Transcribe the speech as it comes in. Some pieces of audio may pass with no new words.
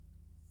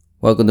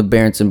Welcome to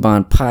Berenson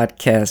Bond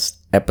Podcast,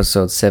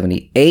 episode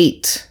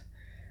 78,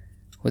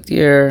 with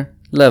your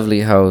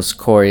lovely hosts,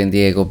 Corey and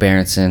Diego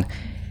Berenson,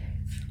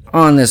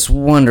 on this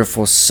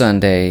wonderful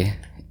Sunday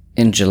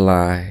in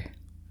July.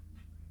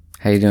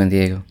 How you doing,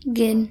 Diego?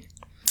 Good.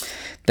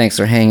 Thanks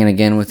for hanging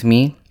again with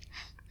me.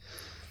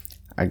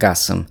 I got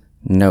some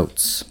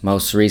notes.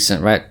 Most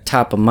recent, right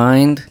top of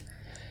mind,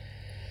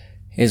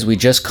 is we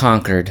just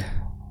conquered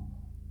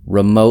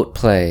remote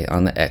play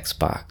on the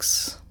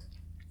Xbox.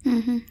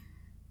 Mm-hmm.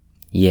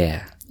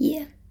 Yeah.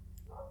 Yeah.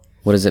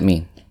 What does it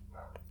mean?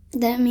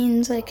 That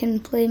means I can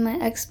play my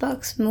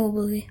Xbox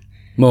mobilely.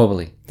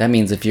 Mobilely. That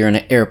means if you're in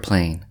an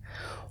airplane,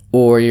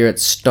 or you're at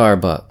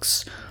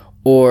Starbucks,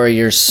 or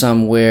you're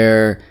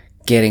somewhere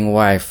getting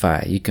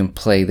Wi-Fi, you can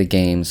play the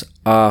games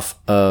off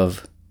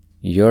of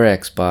your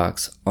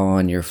Xbox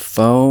on your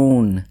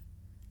phone.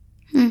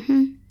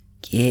 Mm-hmm.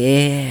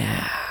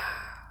 Yeah.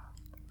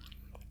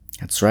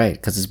 That's right,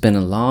 because it's been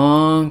a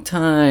long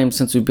time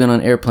since we've been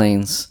on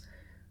airplanes.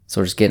 So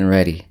we're just getting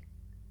ready.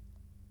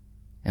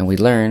 And we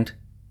learned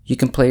you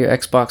can play your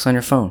Xbox on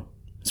your phone.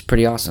 It's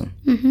pretty awesome.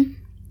 Mm-hmm.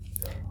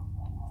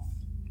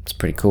 It's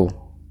pretty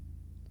cool.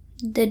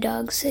 The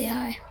dogs say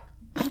hi.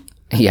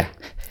 Yeah.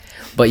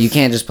 But you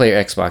can't just play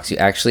your Xbox. You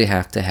actually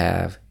have to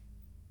have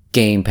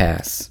Game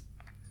Pass.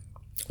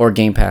 Or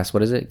Game Pass,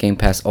 what is it? Game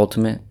Pass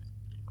Ultimate?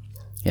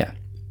 Yeah.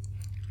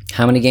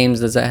 How many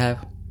games does that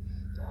have?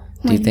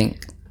 Do you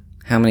think?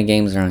 How many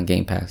games are on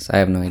Game Pass? I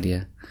have no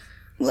idea.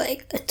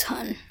 Like a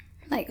ton.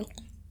 Like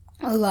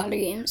a lot of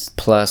games.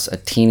 Plus a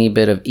teeny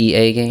bit of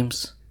EA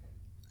games?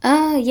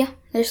 Yeah.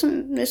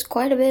 There's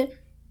quite a bit.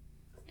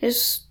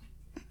 There's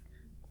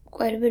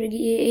quite a bit of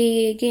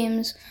EA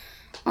games.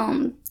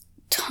 Ton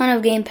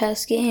of Game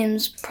Pass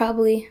games,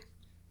 probably.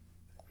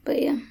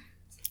 But yeah.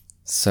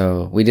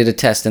 So we did a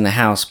test in the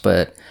house,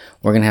 but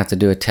we're going to have to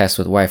do a test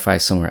with Wi-Fi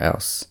somewhere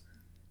else.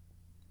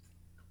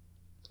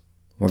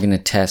 We're going to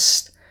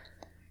test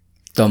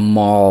the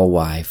mall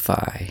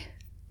Wi-Fi.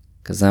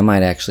 Because I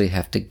might actually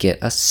have to get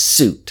a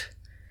suit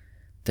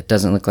that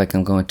doesn't look like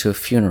I'm going to a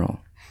funeral.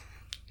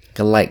 Like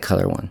a light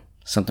color one.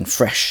 Something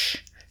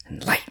fresh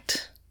and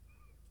light.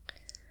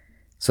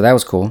 So that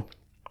was cool.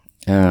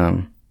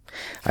 I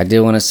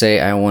did want to say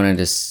I wanted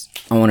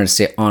to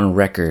say on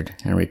record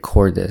and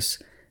record this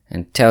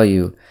and tell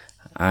you,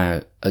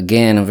 I'm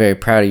very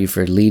proud of you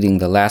for leading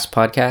the last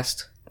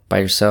podcast by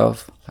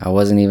yourself. I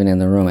wasn't even in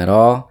the room at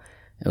all.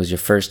 It was your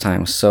first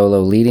time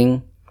solo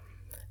leading.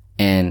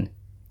 And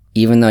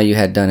even though you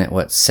had done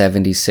it,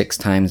 76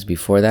 times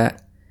before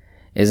that,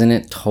 isn't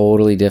it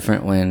totally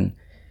different when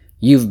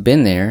you've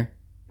been there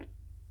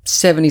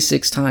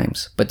 76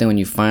 times, but then when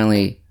you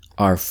finally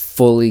are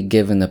fully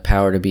given the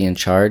power to be in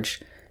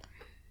charge,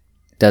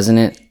 doesn't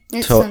it?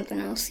 It's something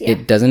else, yeah.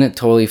 Doesn't it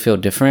totally feel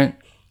different?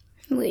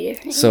 Way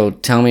different. So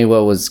tell me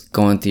what was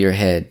going through your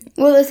head.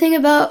 Well, the thing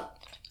about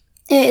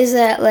it is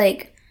that,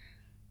 like,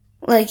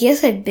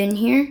 yes, I've been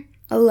here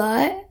a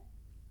lot.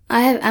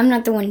 I'm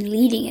not the one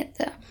leading it,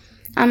 though.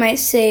 I might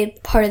say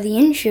part of the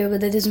intro,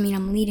 but that doesn't mean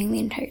I'm leading the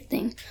entire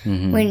thing.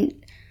 Mm-hmm.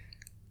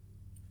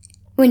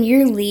 When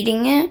you're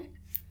leading it,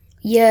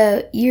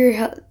 yeah, you're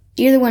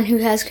the one who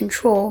has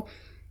control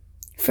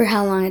for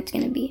how long it's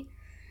gonna be.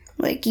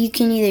 Like, you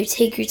can either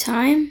take your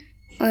time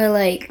or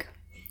like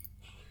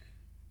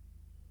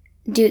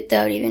do it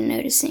without even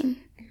noticing.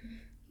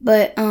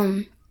 But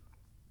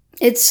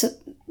it's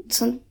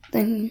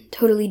something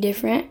totally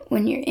different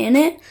when you're in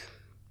it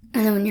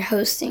and then when you're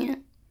hosting it.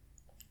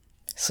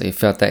 So you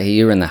felt that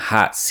you were in the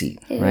hot seat,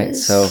 right?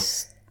 So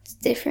it's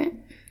different.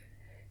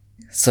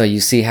 So you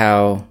see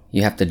how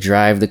you have to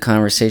drive the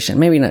conversation.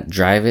 Maybe not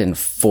drive it and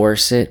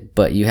force it,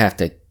 but you have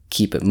to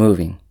keep it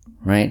moving,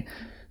 right?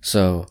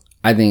 So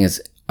I think it's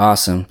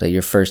awesome that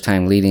your first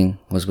time leading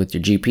was with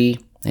your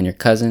GP and your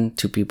cousin,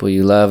 two people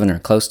you love and are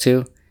close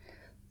to.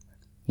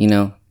 You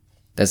know,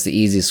 that's the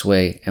easiest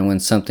way. And when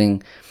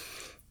something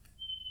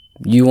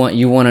you want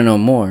to know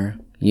more,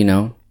 you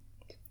know,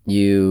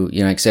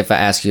 except if I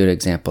ask you an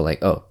example,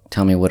 like, oh,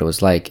 tell me what it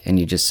was like, and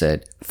you just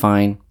said,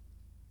 fine.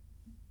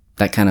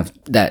 That kind of,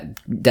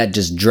 that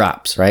just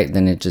drops, right?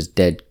 Then it's just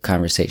dead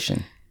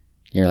conversation.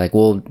 You're like,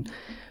 well,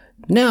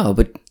 no,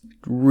 but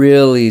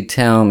really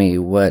tell me,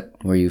 what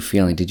were you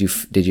feeling? Did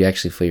you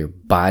actually feel your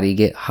body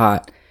get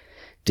hot?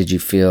 Did you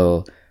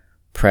feel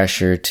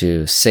pressure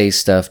to say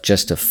stuff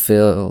just to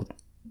fill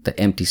the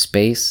empty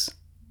space?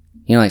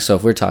 You know, like, so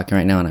if we're talking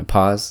right now and I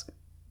pause,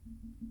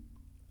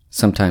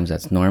 sometimes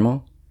that's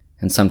normal.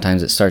 And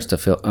sometimes it starts to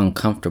feel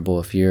uncomfortable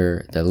if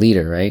you're the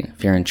leader, right?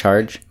 If you're in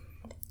charge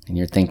and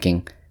you're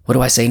thinking, what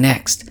do I say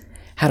next?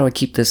 How do I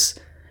keep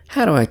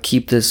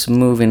this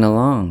moving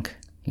along?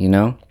 You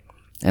know?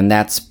 And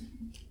that's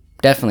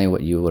definitely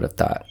what you would have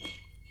thought.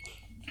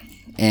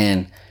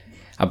 And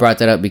I brought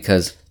that up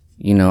because,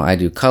 you know, I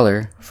do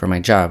color for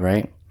my job,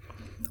 right?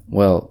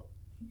 Well,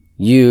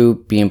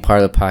 you being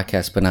part of the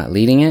podcast but not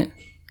leading it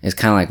is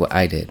kind of like what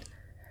I did.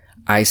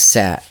 I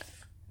sat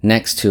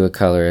next to a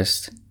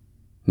colorist,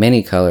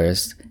 many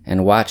colorists,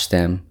 and watched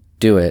them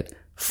do it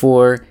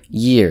for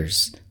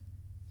years.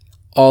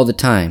 All the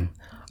time.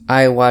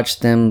 I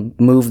watched them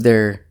move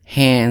their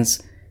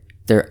hands,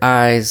 their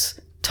eyes,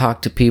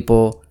 talk to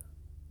people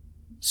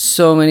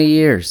so many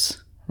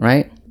years,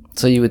 right?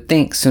 So you would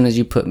think as soon as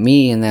you put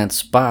me in that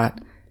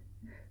spot,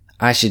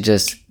 I should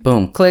just,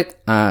 boom,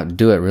 click,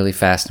 do it really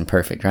fast and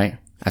perfect, right?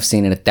 I've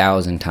seen it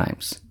 1,000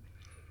 times.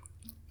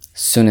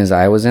 As soon as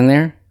I was in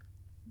there,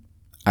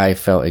 I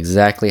felt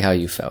exactly how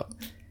you felt.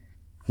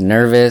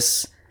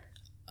 Nervous,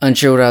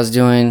 unsure what I was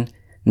doing,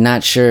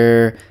 not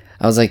sure.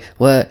 I was like,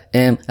 what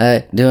am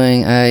I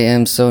doing? I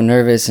am so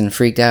nervous and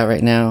freaked out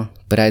right now.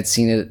 But I'd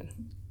seen it.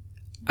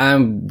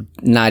 I'm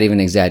not even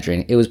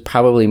exaggerating. It was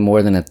probably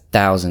more than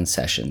 1,000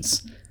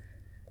 sessions.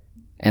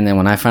 And then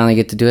when I finally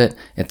get to do it,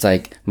 it's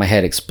like my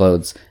head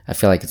explodes. I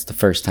feel like it's the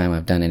first time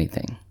I've done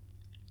anything.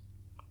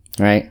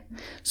 Right?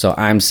 So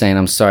I'm saying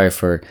I'm sorry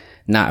for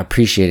not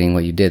appreciating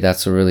what you did.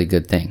 That's a really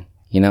good thing,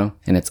 you know?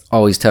 And it's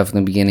always tough in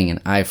the beginning,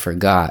 and I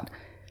forgot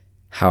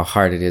how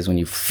hard it is when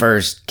you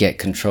first get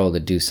control to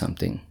do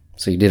something.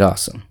 So you did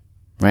awesome,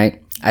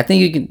 right? I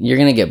think you're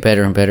going to get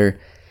better and better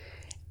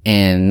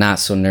and not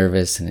so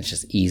nervous, and it's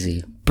just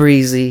easy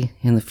breezy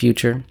in the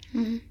future,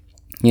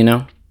 you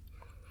know?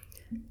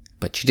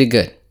 But you did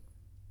good.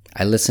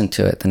 I listened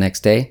to it the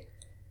next day.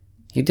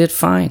 You did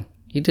fine.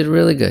 You did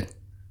really good.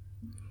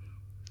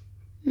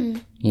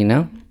 You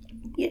know?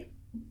 Yeah.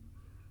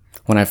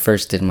 When I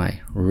first did my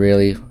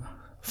really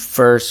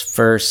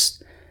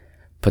first,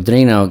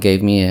 Padrino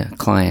gave me a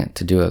client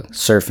to do a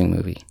surfing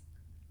movie.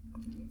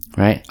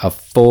 Right? A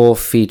full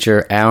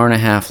feature, 1.5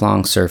 hour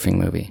long surfing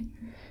movie.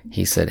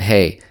 He said,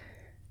 hey,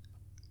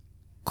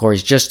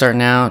 Corey's just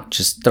starting out.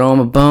 Just throw him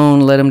a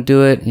bone. Let him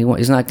do it.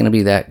 He's not going to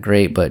be that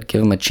great, but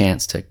give him a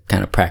chance to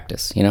kind of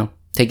practice, you know?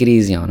 Take it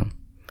easy on him.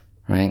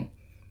 Right?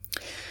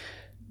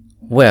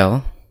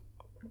 Well,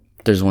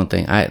 there's one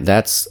thing.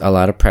 That's a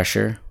lot of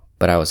pressure,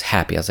 but I was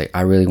happy. I was like,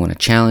 I really want to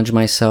challenge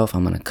myself.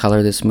 I'm going to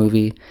color this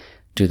movie,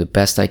 do the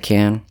best I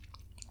can.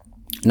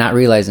 Not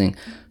realizing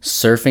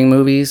surfing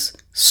movies,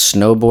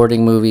 snowboarding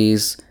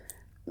movies,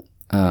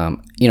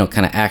 you know,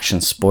 kind of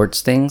action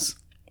sports things,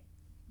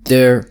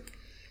 they're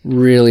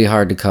really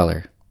hard to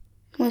color.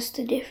 What's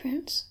the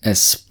difference?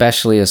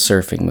 Especially a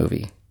surfing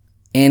movie.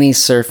 Any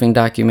surfing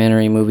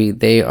documentary movie,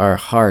 they are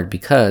hard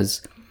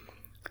because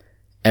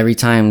every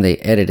time they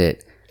edit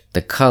it,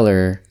 the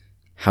color,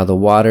 how the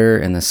water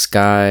and the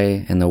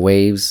sky and the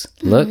waves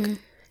look,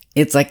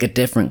 it's like a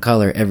different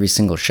color every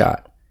single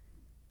shot.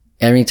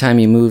 Every time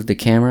you move the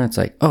camera, it's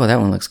like, oh, that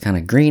one looks kind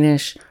of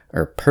greenish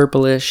or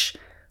purplish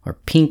or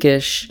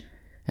pinkish.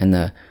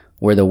 And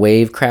where the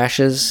wave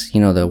crashes, you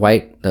know, the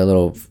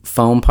little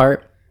foam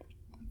part,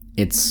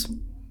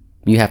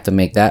 you have to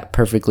make that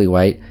perfectly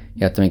white.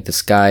 You have to make the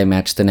sky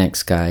match the next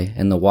sky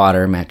and the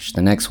water match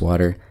the next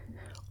water.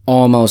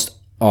 Almost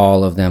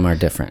all of them are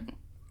different.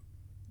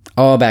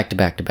 All back to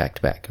back to back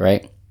to back,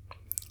 right?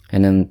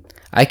 And then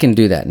I can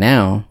do that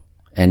now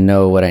and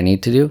know what I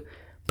need to do.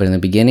 But in the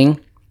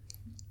beginning...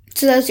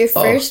 So that was your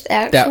first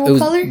actual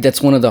color?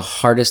 That's one of the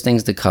hardest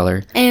things to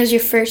color. And it was your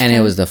first And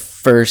it was the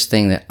first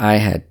thing that I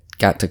had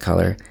got to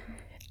color.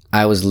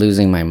 I was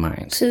losing my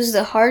mind. So it was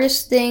the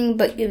hardest thing,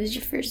 but it was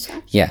your first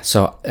time. Yeah,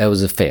 so it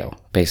was a fail,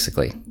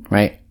 basically,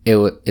 right?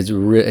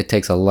 It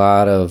takes a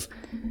lot of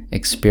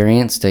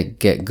experience to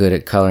get good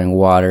at coloring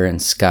water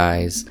and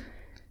skies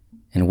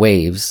and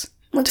waves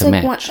to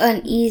match.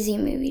 An easy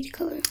movie to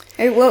color?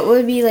 Or what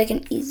would be like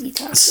an easy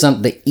topic?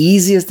 The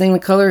easiest thing to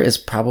color is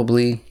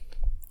probably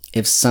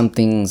if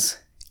something's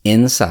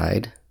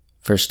inside,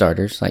 for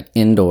starters, like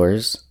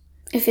indoors.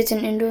 If it's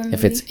an indoor movie?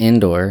 If it's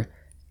indoor,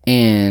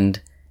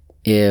 and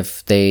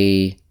if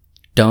they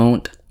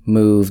don't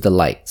move the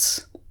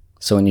lights.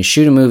 So when you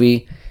shoot a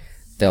movie,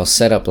 they'll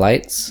set up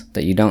lights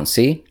that you don't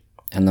see,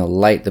 and they'll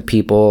light the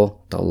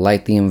people, they'll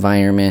light the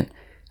environment,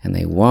 and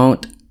they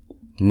won't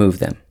move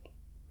them.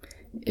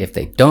 If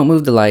they don't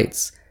move the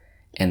lights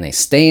and they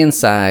stay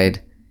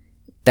inside,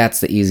 that's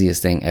the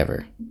easiest thing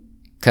ever.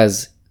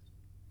 Because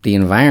the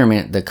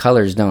environment, the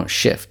colors don't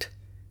shift,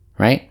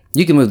 right?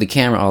 You can move the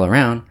camera all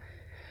around,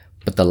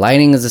 but the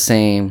lighting is the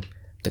same,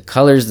 the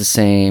color's the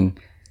same,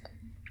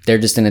 they're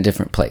just in a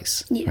different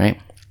place,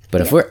 right?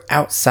 But if we're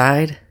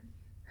outside,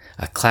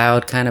 a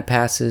cloud kind of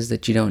passes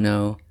that you don't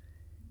know,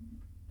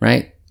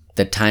 right?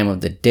 The time of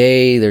the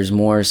day, there's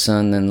more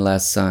sun than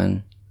less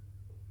sun.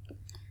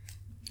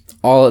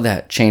 All of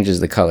that changes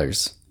the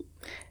colors.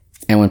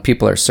 And when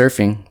people are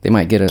surfing, they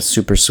might get a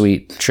super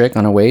sweet trick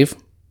on a wave,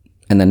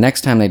 and the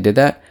next time they did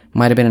that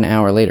might have been an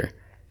hour later,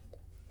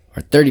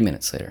 or 30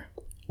 minutes later,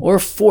 or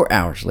 4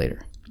 hours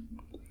later.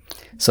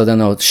 So then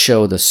they'll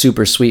show the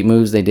super sweet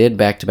moves they did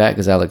back to back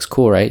because that looks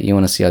cool, right? You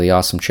want to see all the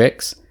awesome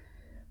tricks,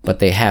 but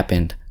they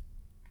happened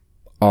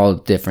all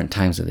different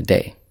times of the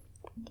day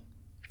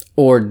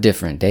or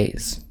different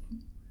days.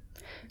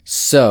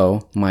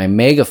 So my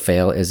mega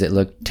fail is it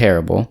looked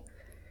terrible,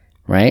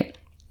 right?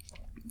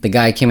 The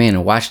guy came in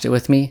and watched it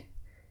with me,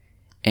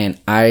 and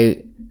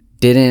I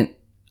didn't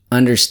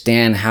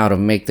understand how to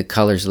make the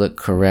colors look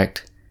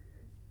correct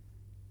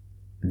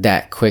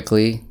that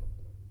quickly.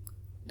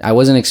 I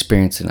wasn't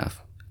experienced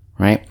enough,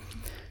 right?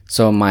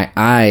 So my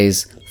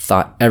eyes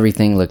thought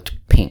everything looked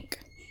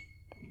pink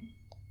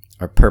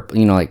or purple,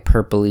 like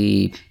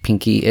purpley,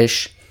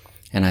 pinky-ish.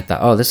 And I thought,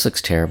 oh, this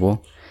looks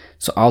terrible.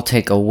 So I'll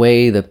take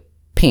away the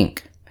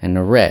pink and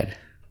the red,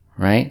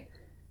 right?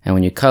 And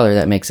when you color,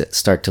 that makes it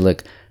start to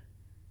look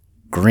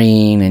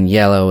green and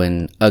yellow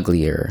and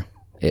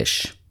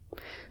uglier-ish.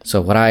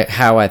 So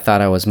how I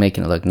thought I was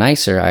making it look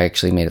nicer, I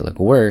actually made it look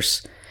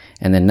worse.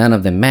 And then none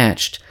of them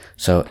matched.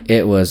 So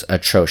it was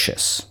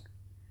atrocious.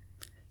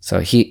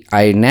 So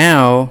I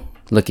now,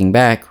 looking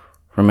back,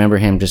 remember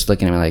him just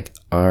looking at me like,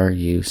 are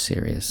you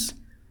serious?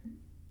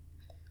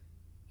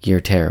 You're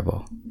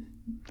terrible.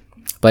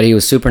 But he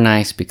was super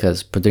nice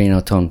because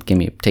Padrino told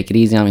him, take it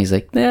easy on me. He's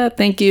like, yeah,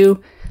 thank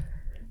you.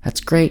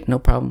 That's great, no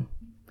problem.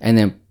 And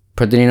then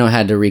Padrino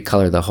had to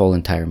recolor the whole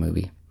entire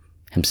movie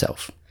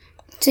himself.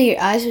 So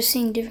your eyes were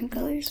seeing different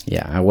colors?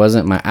 Yeah,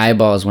 my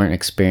eyeballs weren't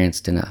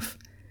experienced enough.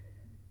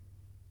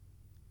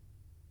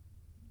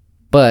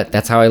 But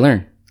that's how I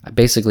learn. I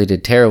basically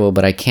did terrible,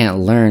 but I can't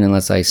learn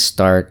unless I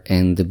start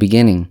in the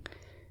beginning,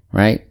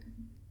 right?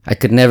 I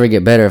could never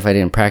get better if I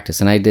didn't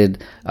practice. And I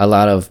did a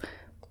lot of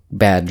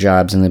bad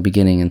jobs in the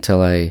beginning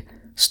until I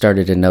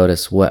started to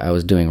notice what I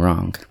was doing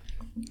wrong.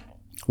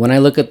 When I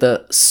look at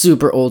the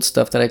super old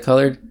stuff that I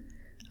colored,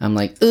 I'm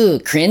like,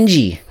 ugh,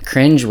 cringy,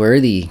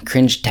 cringe-worthy,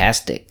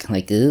 cringe-tastic.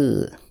 Like,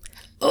 ugh.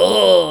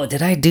 Oh,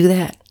 did I do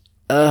that?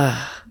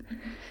 Ugh.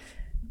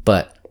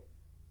 But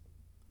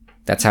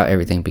that's how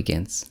everything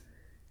begins.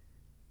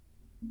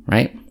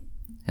 Right?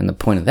 And the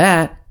point of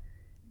that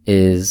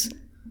is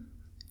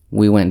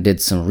we went and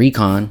did some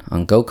recon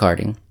on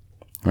go-karting.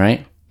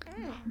 Right?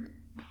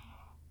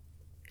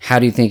 How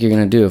do you think you're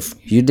going to do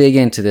if you dig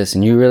into this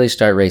and you really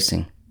start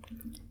racing?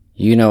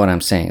 You know what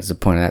I'm saying is the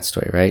point of that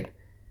story, right?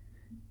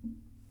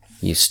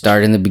 You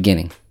start in the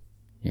beginning.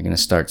 You're going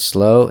to start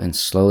slow and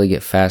slowly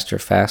get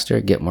faster,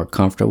 get more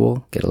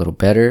comfortable, get a little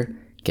better,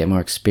 get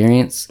more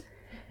experience.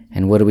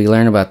 And what do we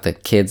learn about the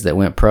kids that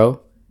went pro?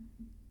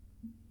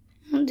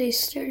 They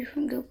started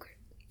from go-kart.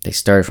 They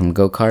started from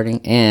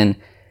go-karting and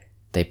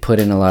they put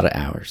in a lot of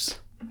hours.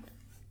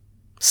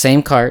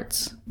 Same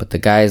karts, but the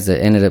guys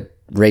that ended up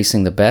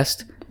racing the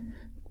best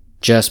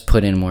just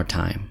put in more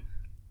time.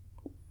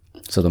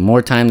 So the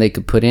more time they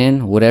could put in,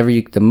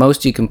 the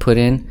most you can put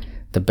in,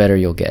 the better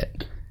you'll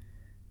get.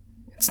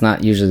 It's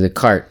not usually the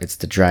kart, it's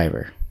the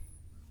driver,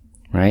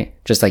 right?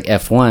 Just like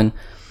F1,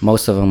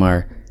 most of them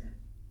are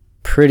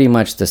pretty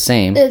much the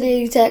same. They're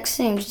the exact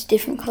same, just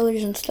different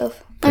colors and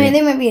stuff. I mean,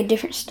 they might be a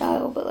different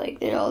style, but like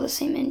they're all the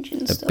same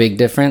engine stuff. The big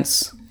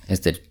difference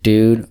is the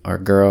dude or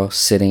girl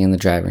sitting in the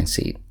driving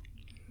seat.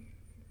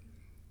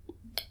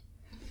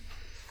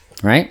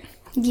 Right?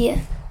 Yeah.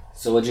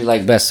 So what'd you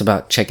like best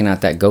about checking out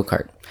that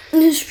go-kart? It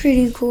was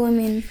pretty cool. I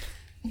mean,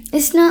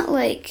 it's not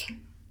like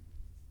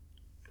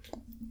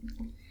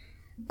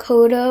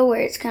Coda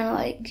where it's kind of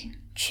like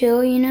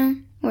chill,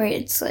 where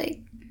it's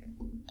like,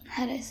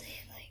 how do I say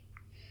it?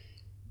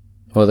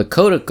 Like, well, the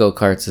Coda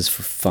go-karts is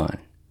for fun.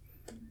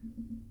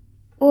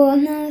 Well,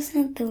 no, that's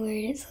not the word.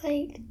 It's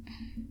like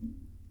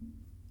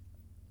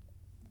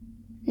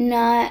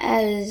not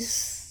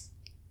as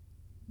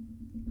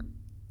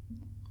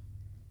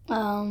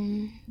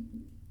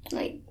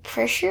like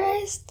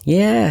pressurized.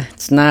 Yeah,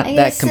 it's not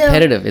that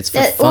competitive. So, it's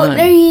for fun.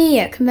 Well,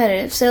 yeah,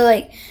 competitive. So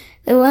like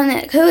the one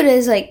that Coda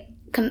is like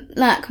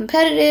not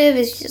competitive.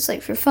 It's just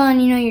like for fun.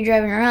 You're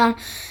driving around.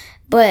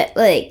 But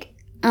like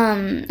I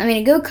mean,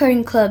 a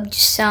go-karting club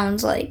just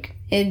sounds like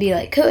it'd be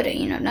like Coda.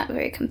 Not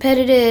very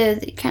competitive.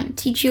 They kind of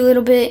teach you a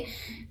little bit.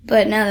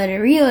 But now that I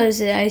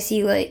realize it, I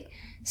see like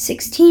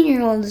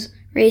 16-year-olds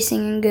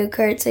racing in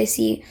go-karts. I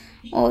see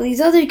all these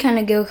other kind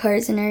of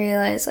go-karts, and I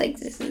realize like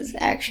this is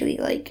actually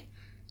like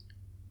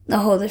a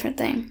whole different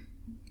thing.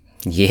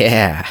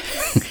 Yeah,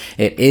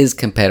 it is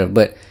competitive.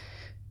 But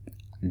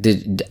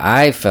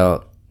I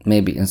felt,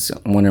 maybe, I'm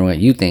wondering what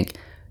you think,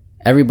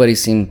 everybody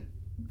seemed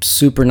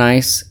super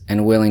nice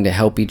and willing to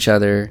help each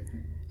other,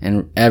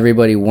 and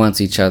everybody wants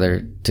each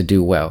other to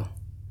do well.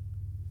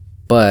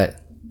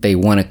 But they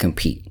want to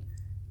compete,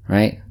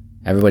 right?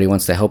 Everybody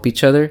wants to help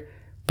each other,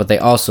 but they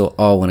also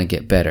all want to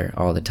get better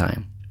all the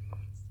time.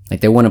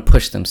 Like they want to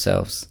push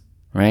themselves,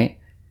 right?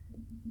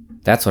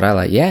 That's what I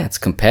like. Yeah, it's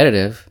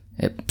competitive.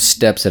 It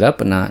steps it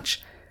up a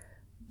notch.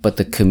 But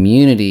the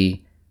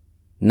community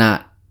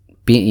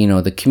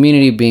the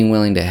community being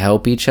willing to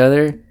help each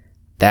other,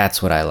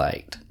 that's what I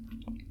liked.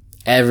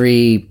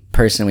 Every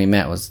person we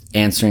met was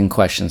answering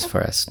questions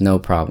for us, no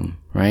problem,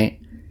 right?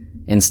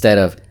 Instead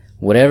of,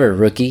 whatever,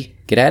 rookie,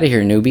 get out of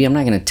here, newbie. I'm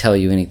not going to tell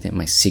you anything,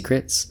 my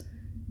secrets.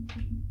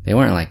 They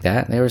weren't like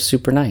that. They were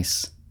super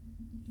nice.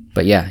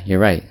 But yeah, you're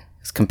right.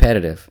 It's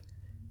competitive.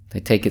 They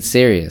take it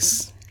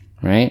serious,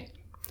 right?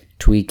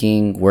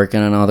 Tweaking,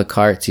 working on all the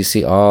karts. You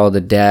see all the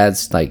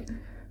dads like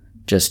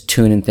just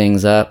tuning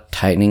things up,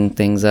 tightening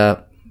things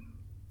up,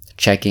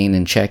 checking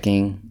and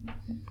checking.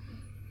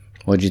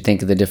 What'd you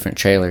think of the different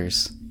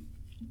trailers?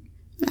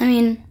 I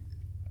mean,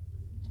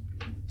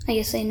 I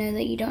guess I know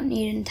that you don't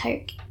need an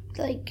entire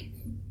like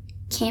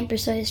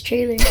camper-sized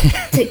trailer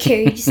to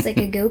carry just like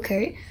a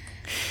go-kart.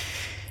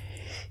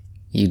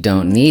 You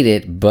don't need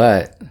it,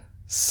 but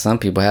some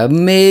people have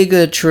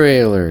mega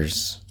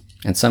trailers.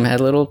 And some had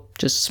little,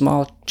 just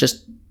small,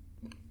 just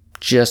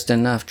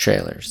enough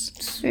trailers.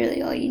 It's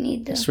really all you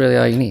need, though. That's really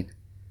all you need.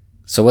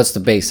 So what's the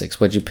basics?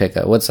 What'd you pick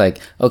up? What's like,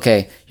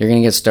 okay, you're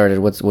going to get started.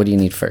 What do you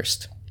need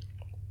first?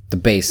 The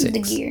basics.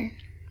 The gear.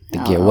 The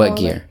gear. What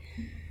gear?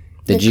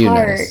 Did you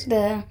cart, notice?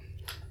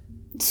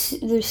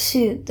 The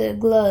suit, the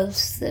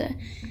gloves, the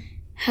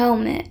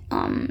helmet,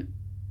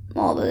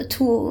 all the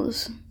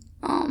tools,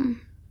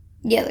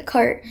 the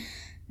cart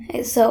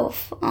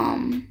itself,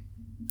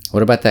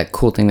 What about that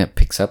cool thing that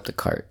picks up the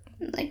cart?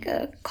 like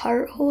a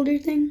cart holder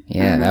thing?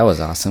 Yeah, that was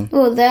awesome.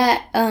 Well,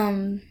 that,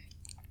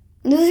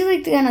 those are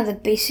like kind of the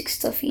basic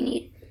stuff you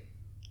need.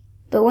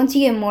 But once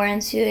you get more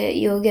into it,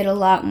 you'll get a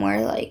lot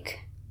more, like,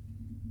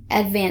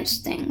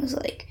 advanced things.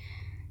 Like,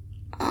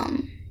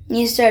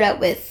 you start out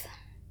with,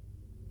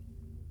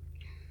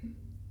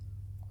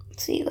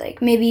 let's see, like,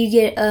 maybe you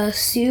get a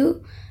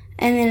suit,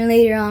 and then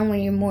later on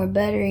when you're more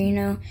better,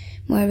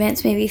 more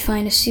advanced, maybe you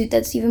find a suit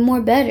that's even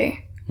more better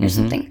or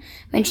something.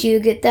 Eventually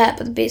you get that,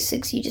 but the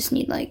basics, you just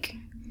need, like,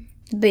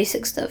 the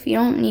basic stuff. You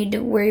don't need to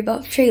worry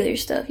about trailer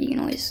stuff. You can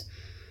always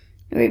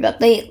worry about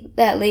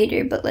that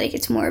later, but, like,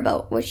 it's more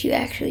about what you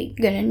actually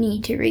gonna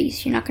need to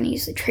race. You're not gonna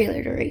use the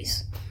trailer to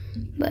race.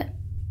 But,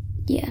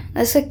 yeah,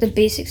 that's, like, the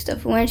basic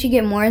stuff. Once you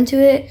get more into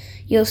it,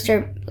 you'll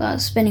start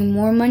spending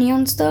more money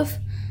on stuff.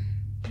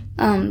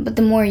 But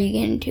the more you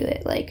get into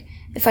it, like,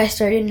 if I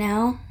started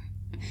now,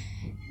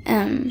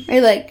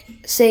 or, like,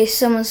 say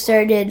someone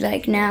started,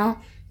 like,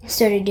 now,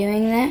 started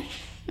doing that,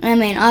 I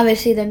mean,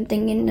 obviously they're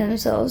thinking to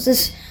themselves,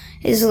 this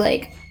is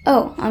like,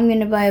 oh, I'm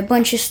going to buy a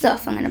bunch of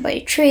stuff. I'm going to buy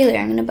a trailer.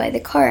 I'm going to buy the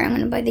car. I'm going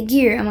to buy the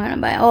gear. I'm going to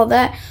buy all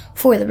that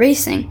for the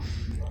racing.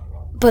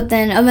 But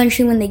then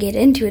eventually when they get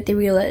into it, they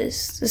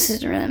realize this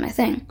isn't really my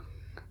thing.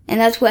 And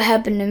that's what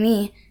happened to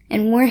me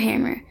in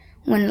Warhammer.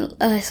 When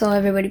I saw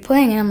everybody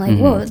playing it, I'm like,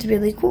 whoa, that's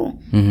really cool.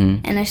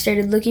 And I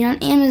started looking on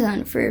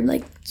Amazon for,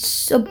 like,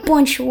 a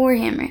bunch of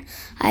Warhammer.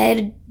 I had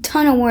a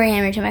ton of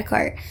Warhammer to my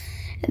cart.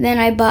 And then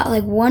I bought,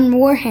 like, one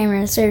Warhammer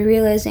and started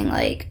realizing,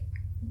 like,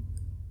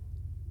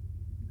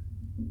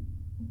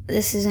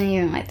 this isn't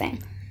even my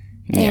thing.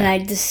 Yeah. And I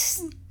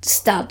just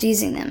stopped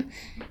using them.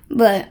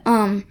 But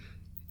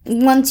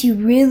once you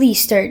really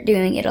start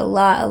doing it a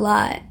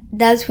lot,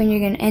 that's when you're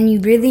going to, and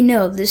you really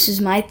know this is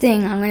my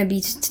thing, I'm going to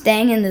be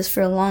staying in this for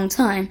a long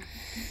time.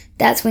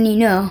 That's when you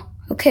know,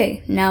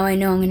 okay, now I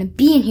know I'm going to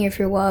be in here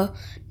for a while.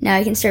 Now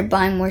I can start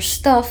buying more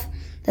stuff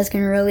that's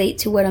going to relate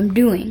to what I'm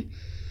doing.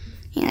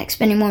 Like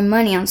spending more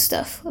money on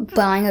stuff,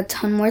 buying a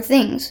ton more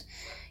things.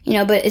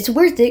 But it's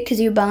worth it because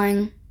you're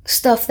buying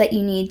stuff that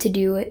you need to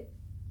do what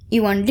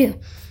you want to do.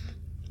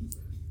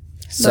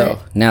 So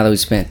now that we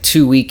spent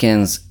 2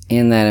 weekends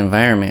in that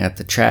environment at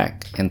the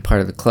track and part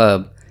of the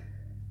club,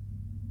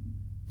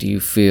 what do you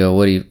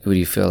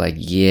feel like,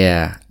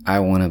 yeah, I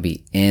want to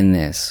be in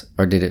this?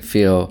 Or did it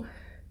feel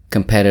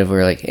competitive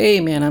or like,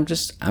 hey man, I'm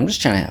just trying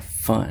to have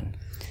fun?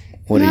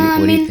 What do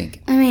you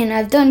think? I mean,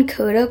 I've done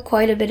COTA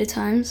quite a bit of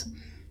times.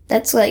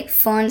 That's like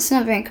fun. It's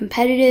not very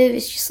competitive.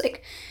 It's just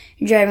like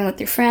you're driving with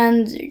your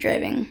friends, you're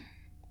driving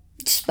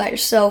just by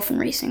yourself and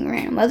racing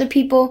random other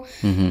people.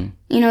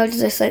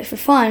 Just like for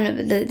fun.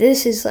 But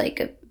this is like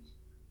a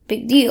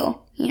big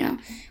deal,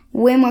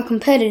 way more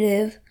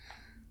competitive.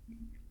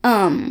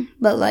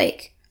 But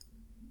like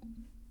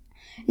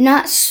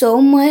not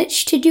so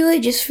much to do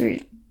it just for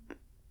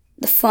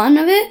the fun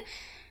of it,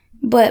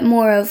 but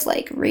more of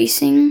like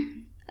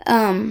racing.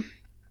 But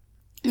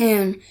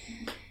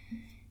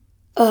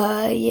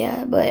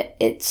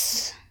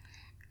it's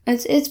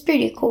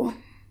pretty cool.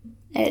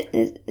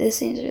 It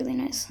seems really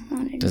nice.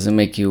 Does it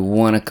make you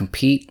want to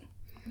compete?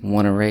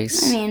 Want to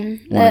race? I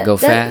mean, want to go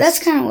fast?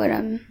 That's kind of what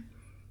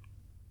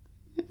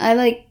I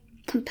like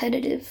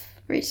competitive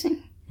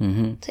racing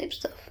type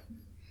stuff.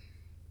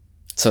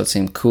 So it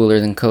seemed cooler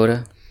than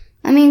COTA?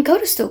 I mean,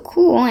 COTA's still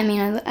cool. I mean,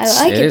 I like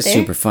it. It is there.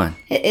 super fun.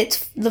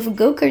 It's the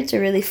go-karts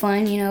are really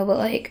fun, but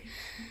like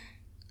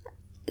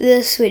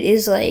this one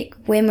is like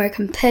way more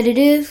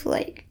competitive.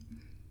 Like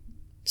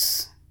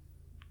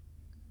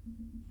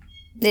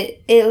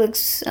it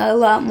looks a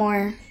lot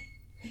more.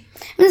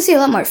 I'm gonna say a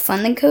lot more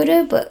fun than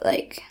COTA, but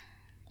like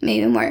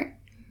maybe more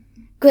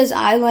because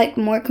I like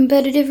more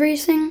competitive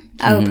racing.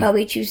 I would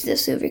probably choose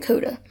this over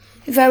COTA.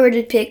 If I were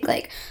to pick,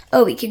 like,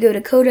 oh, we could go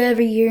to COTA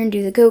every year and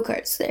do the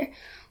go-karts there.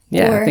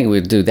 Yeah, I think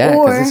we'd do that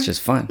because it's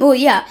just fun. Well,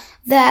 yeah,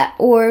 that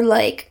or,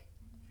 like,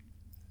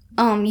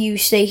 you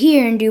stay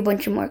here and do a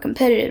bunch of more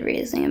competitive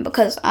racing. And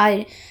because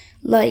I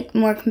like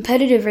more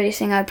competitive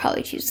racing, I'd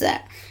probably choose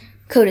that.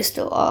 COTA's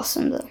still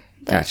awesome, though.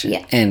 But, gotcha.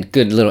 Yeah. And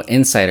good little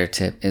insider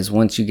tip is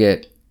once you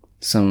get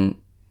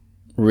some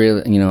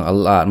real, a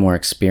lot more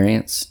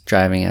experience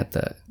driving at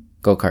the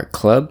go-kart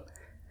club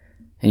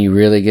and you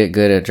really get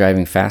good at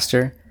driving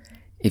faster,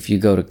 if you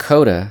go to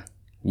COTA,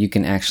 you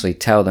can actually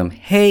tell them,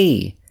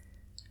 hey,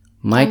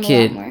 my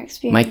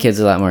kid's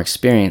a lot more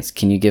experienced.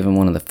 Can you give him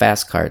one of the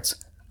fast carts?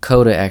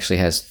 COTA actually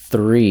has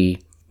 3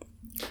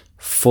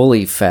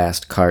 fully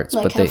fast carts.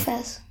 Like how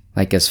fast?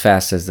 Like as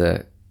fast as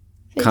the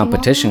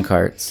competition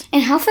carts.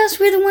 And how fast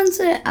were the ones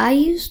that I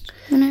used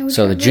when I was?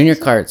 So the junior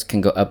carts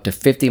can go up to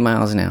 50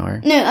 miles an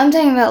hour. No, I'm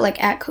talking about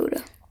like at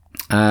COTA.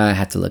 I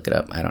have to look it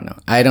up. I don't know.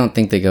 I don't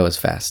think they go as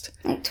fast.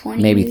 Like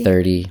 20. Maybe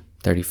 30,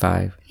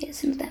 35. Yeah,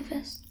 it's not that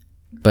fast.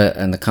 But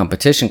in the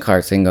competition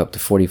carts, they can go up to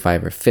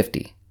 45 or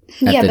 50.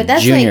 Yeah, but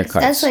that's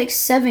like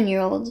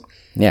 7-year-olds.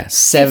 Yeah,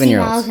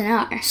 7-year-olds. Miles an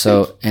hour.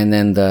 So, and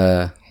then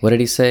what did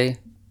he say?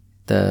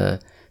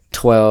 The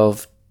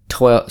 12,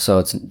 so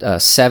it's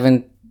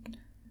 7,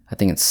 I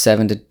think it's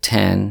 7 to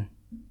 10.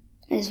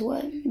 Is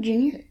what?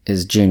 Junior?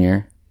 Is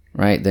junior,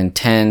 right? Then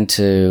 10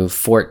 to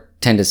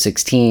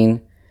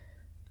 16.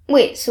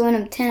 Wait, so when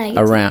I'm 10, I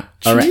get around,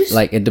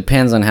 like, it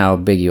depends on how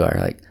big you are.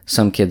 Like,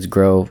 some kids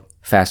grow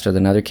faster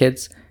than other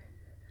kids.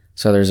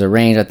 So there's a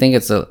range. I think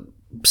it's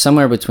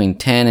somewhere between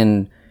 10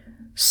 and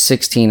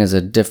 16 is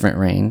a different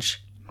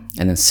range.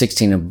 And then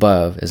 16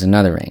 above is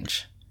another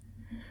range.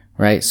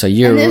 Right? So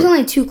and there's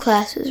only 2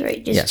 classes,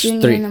 right? Just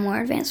junior 3. and the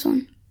more advanced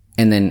one.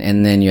 And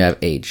then you have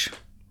age,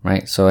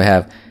 right? So I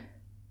have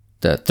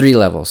the 3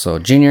 levels. So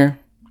junior,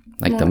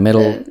 like the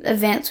middle,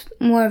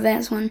 more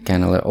advanced one,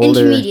 kind of a little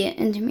older.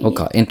 Intermediate. We'll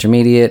call it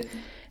intermediate,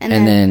 and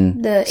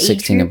then the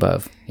 16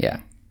 above.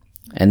 Yeah,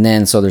 and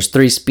then so there's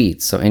 3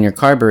 speeds. So in your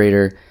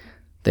carburetor,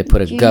 they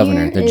put a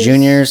governor. The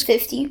juniors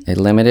 50. They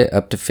limit it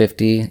up to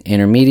 50.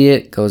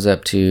 Intermediate goes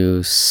up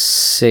to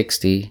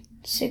 60.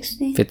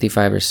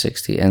 55 or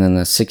 60, and then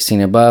the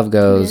 16 above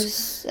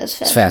goes as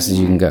fast as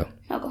you can go.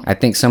 Okay. I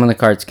think some of the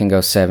carts can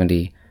go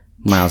 70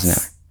 miles an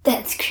hour.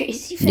 That's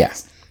crazy fast. Yeah.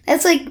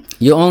 That's like...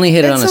 You only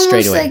hit it on a straightaway.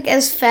 It's almost like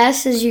as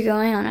fast as you're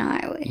going on a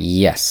highway.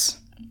 Yes,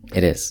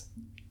 it is.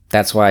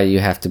 That's why you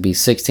have to be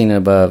 16 and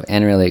above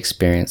and really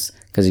experienced,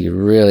 because you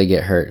really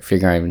get hurt if you're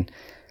driving.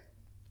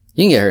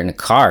 You can get hurt in a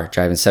car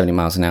driving 70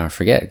 miles an hour.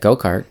 Forget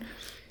go-kart,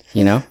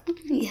 you know?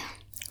 Yeah.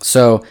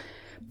 So,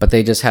 but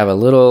they just have a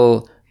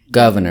little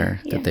governor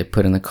that they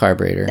put in the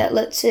carburetor. That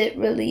lets it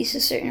release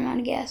a certain amount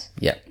of gas.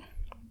 Yep.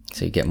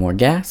 So you get more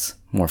gas,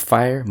 more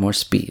fire, more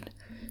speed.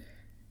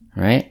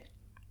 Right?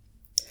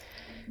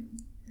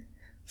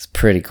 It's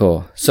pretty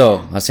cool.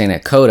 So I was saying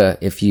at COTA,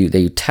 if you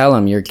tell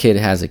them your kid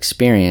has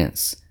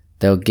experience,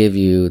 they'll give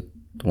you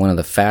one of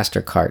the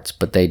faster carts,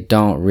 but they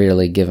don't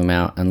really give them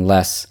out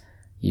unless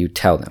you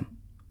tell them.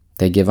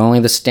 They give only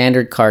the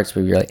standard carts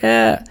where you're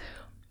like,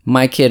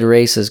 my kid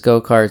races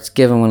go-karts,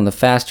 give him one of the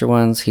faster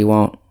ones. He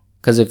won't.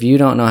 Because if you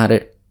don't know how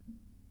to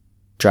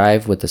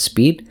drive with the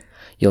speed,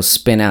 you'll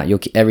spin out.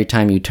 Every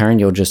time you turn,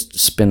 you'll just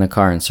spin the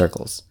car in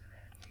circles.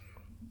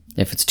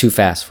 If it's too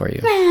fast for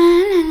you.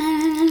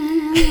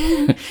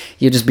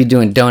 You'll just be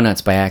doing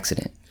donuts by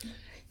accident.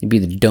 You'd be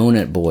the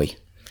donut boy.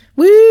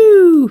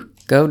 Woo!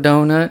 Go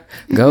donut,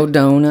 go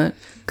donut,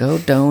 go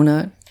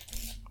donut.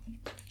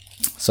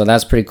 So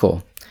that's pretty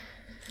cool.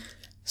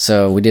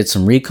 So we did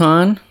some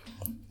recon.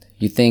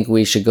 You think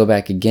we should go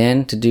back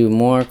again to do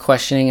more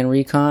questioning and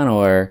recon,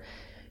 or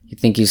you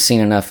think you've seen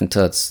enough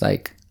until it's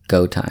like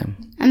go time?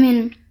 I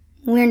mean,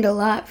 learned a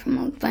lot from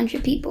a bunch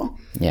of people.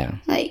 Yeah.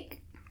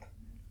 Like,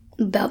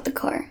 about the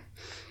car.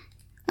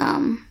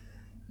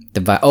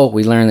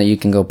 We learned that you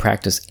can go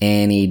practice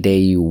any day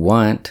you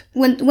want.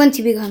 Once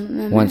you become a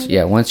member.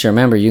 Once you're a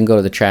member, you can go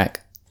to the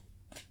track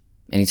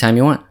anytime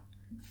you want.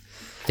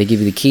 They give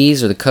you the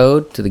keys or the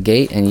code to the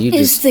gate, and you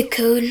just... It's the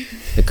code.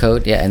 The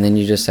code, yeah, and then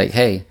you just like,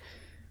 hey...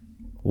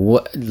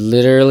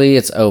 Literally,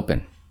 it's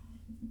open.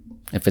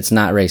 If it's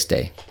not race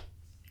day.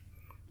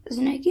 Is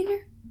Nike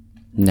there?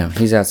 No,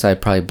 he's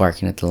outside probably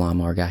barking at the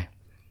lawnmower guy.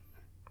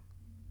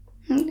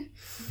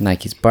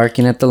 Nike's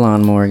barking at the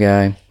lawnmower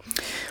guy.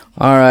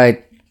 All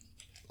right.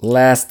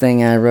 Last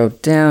thing I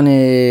wrote down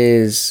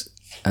is,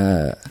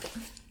 how'd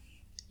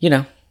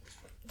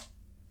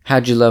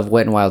you love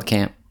Wet and Wild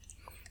Camp?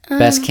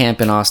 Best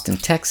camp in Austin,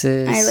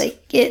 Texas. I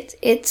like it.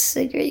 It's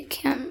a great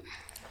camp.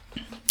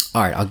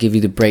 All right, I'll give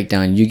you the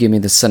breakdown. You give me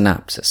the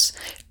synopsis.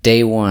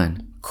 Day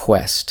 1,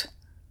 quest.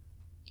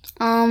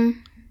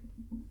 Fun.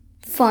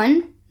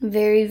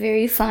 Very,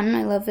 very fun.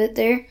 I love it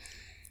there.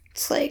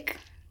 It's like...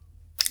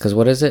 Because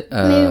what is it?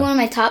 Maybe one of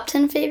my top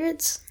 10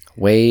 favorites.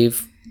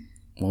 Wave...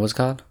 What was it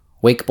called?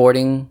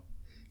 Wakeboarding?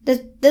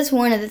 That's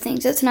one of the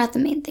things. That's not the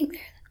main thing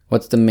there.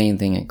 What's the main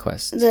thing at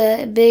Quest?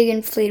 The big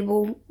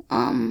inflatable,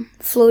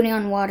 floating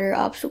on water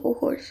obstacle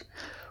course.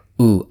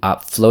 Ooh,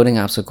 floating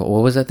obstacle.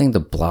 What was that thing? The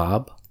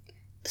blob?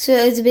 So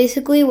it's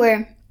basically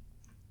where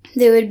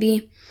there would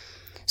be...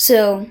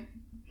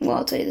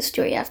 I'll tell you the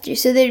story after.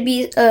 So there'd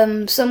be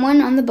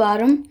someone on the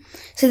bottom.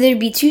 So there'd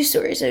be 2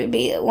 stories. There would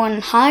be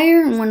one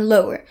higher and one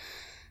lower.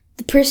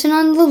 The person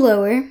on the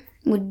lower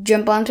would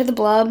jump onto the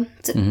blob.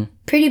 It's a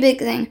pretty big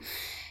thing.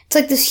 It's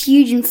like this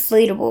huge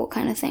inflatable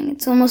kind of thing.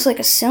 It's almost like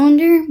a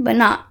cylinder, but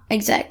not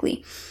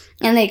exactly.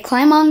 And they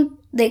climb,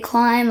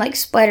 like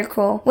spider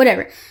crawl,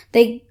 whatever.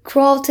 They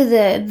crawl to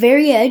the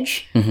very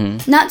edge.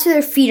 Not to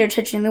their feet are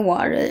touching the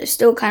water. They're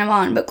still kind of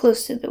on, but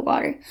close to the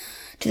water,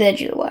 to the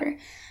edge of the water.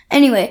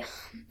 Anyway,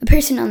 the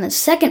person on the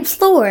second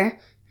floor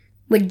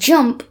would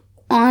jump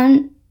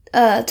on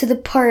to the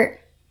part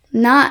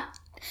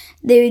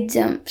they would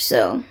jump.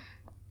 So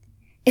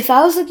if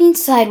I was looking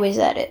sideways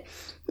at it,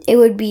 it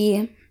would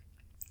be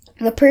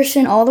the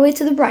person all the way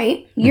to the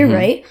right, your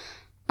right,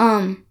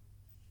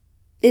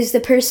 is the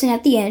person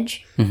at the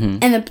edge,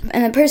 and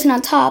the person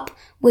on top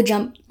would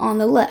jump on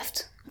the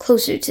left,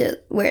 closer to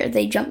where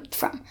they jumped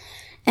from.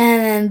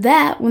 And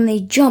then when they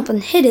jump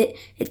and hit it,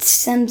 it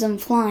sends them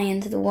flying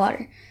into the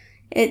water.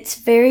 It's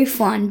very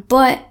fun.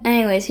 But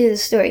anyways, here's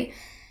the story.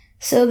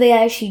 So they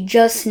actually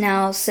just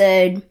now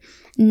said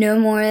no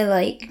more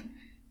like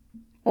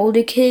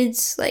older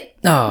kids, like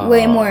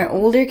way more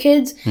older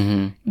kids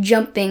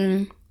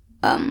jumping,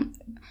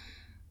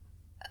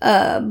 blobbing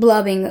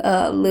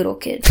little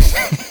kids.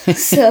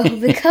 So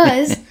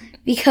because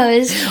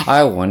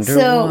I wonder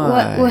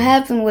why. what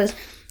happened was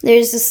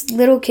there's this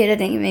little kid, I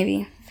think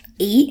maybe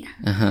 8,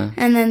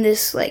 and then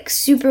this like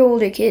super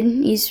older kid,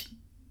 he's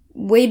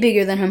way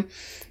bigger than him,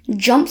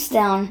 jumps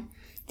down.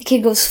 The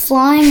kid goes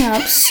flying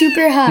up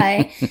super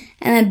high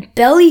and then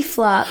belly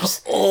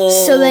flops.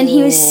 So then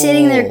he was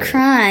sitting there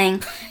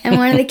crying, and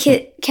one of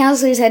the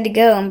counselors had to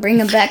go and bring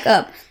him back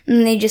up,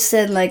 and they just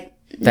said like,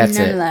 that's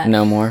none it, of that.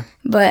 no more.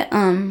 But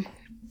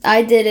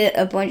I did it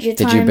a bunch of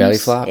times. Did you belly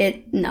flop?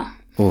 No.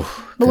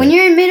 Oof, but when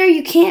you're in midair,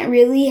 you don't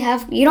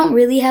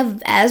really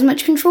have as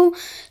much control.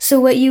 So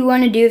what you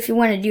want to do, if you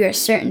want to do a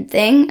certain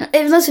thing,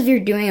 unless if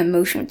you're doing a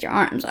motion with your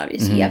arms,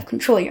 obviously you have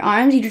control of your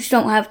arms, you just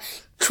don't have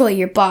control of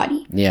your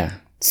body. Yeah.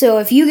 So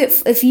if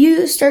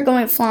you start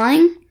going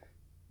flying,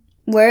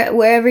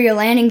 wherever you're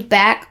landing,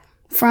 back,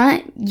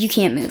 front, you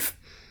can't move.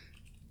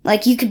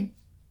 Like you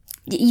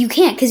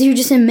can't because you're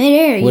just in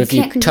midair. What if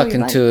you tuck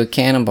into a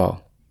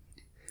cannonball?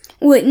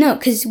 Wait, no,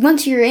 because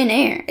once you're in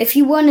air, if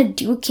you want to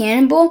do a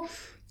cannonball,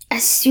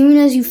 as soon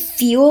as you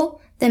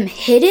feel them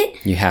hit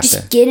it, you have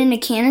just get in a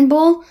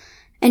cannonball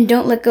and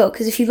don't let go.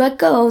 Because if you let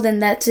go, then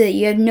that's it.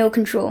 You have no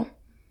control.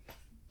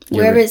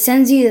 Wherever it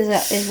sends you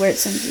is where it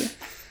sends you.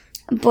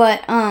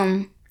 But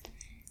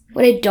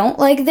what I don't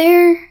like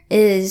there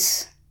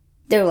is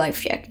their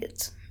life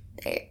jackets.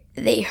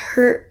 They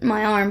hurt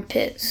my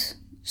armpits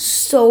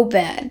so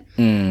bad.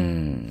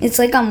 It's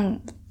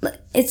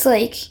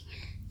like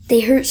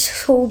they hurt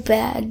so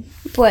bad,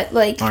 but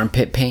like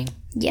armpit pain.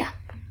 Yeah,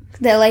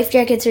 the life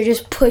jackets are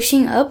just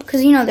pushing up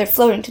because they're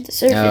floating to the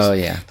surface. Oh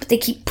yeah, but they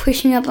keep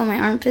pushing up on my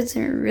armpits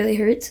and it really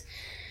hurts.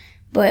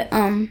 But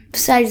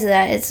besides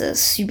that, it's a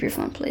super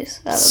fun place.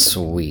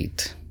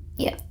 Sweet.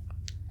 Yeah.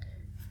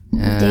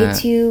 Day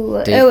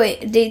 2.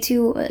 Day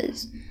 2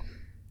 was.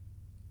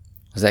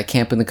 Was that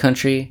Camp in the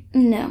Country?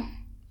 No.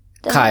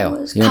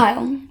 Kyle.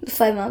 The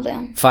 5 Mile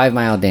Dam. 5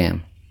 Mile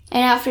Dam.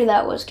 And after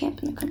that was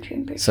Camp in the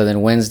Country. So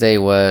then Wednesday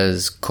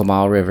was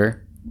Comal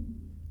River,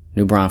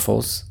 New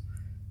Braunfels,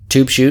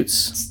 tube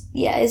shoots.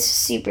 Yeah, it's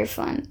super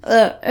fun.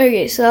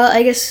 Okay, so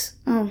I guess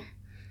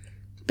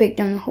break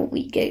down the whole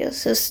week, I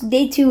guess. So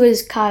day 2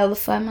 is Kyle, the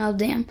 5 Mile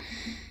Dam,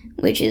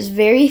 which is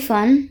very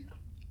fun.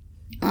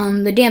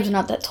 The dam's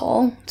not that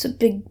tall. It's a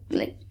big,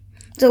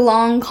 it's a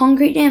long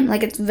concrete dam.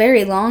 It's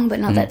very long, but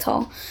not that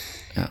tall.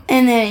 Yeah.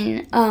 And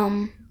then,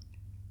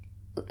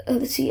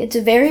 let's see, it's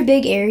a very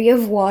big area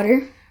of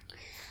water.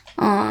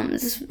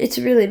 It's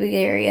a really big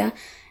area.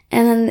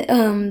 And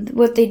then,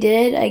 what they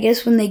did, I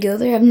guess when they go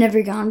there, I've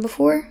never gone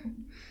before.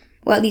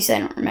 Well, at least I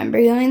don't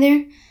remember going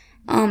there.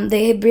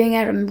 They bring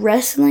out a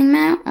wrestling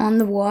mat on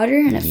the water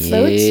and it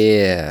floats.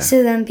 Yeah.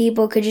 So then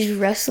people could just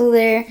wrestle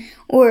there.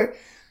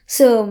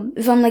 So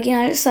if I'm looking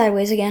at it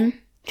sideways again,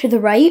 to the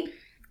right,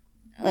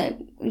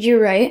 your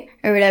right,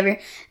 or whatever,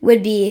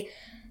 would be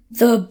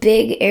the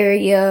big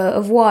area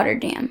of water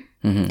dam.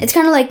 It's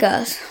kind of like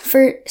a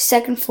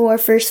second floor,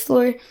 first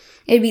floor.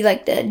 It'd be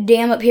like the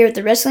dam up here with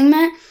the wrestling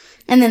mat,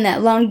 and then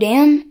that long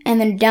dam,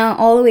 and then down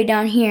all the way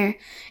down here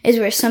is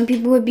where some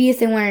people would be if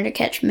they wanted to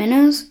catch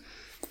minnows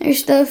or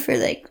stuff, or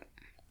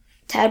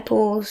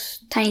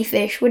tadpoles, tiny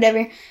fish,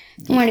 whatever.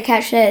 If you wanted to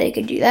catch that, they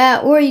could do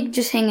that, or you could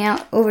just hang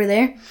out over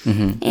there.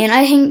 And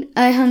I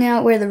hung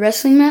out where the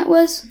wrestling mat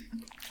was.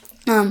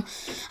 I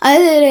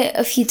did it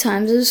a few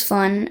times. It was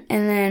fun,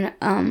 and then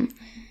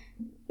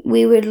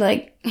we would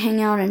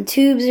hang out in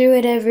tubes or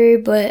whatever.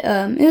 But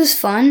it was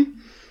fun.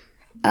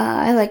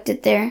 I liked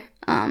it there.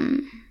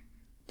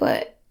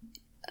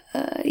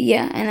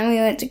 Yeah, and then we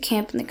went to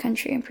Camp in the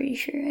Country. I'm pretty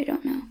sure. I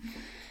don't know,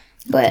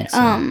 but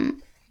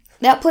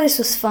that place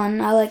was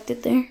fun. I liked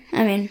it there.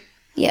 I mean,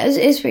 yeah,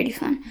 it's pretty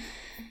fun.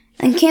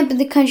 And Camp in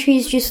the Country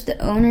is just the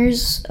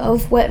owners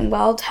of Wet n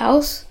Wild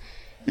House.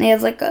 And they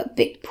have a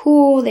big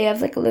pool. They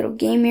have a little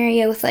game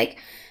area with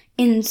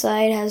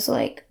inside has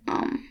what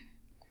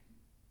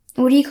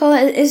do you call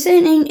it? It's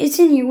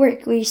in your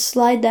work where you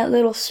slide that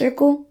little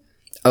circle.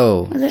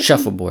 Oh,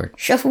 shuffleboard.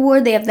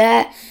 Shuffleboard. They have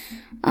that.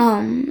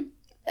 I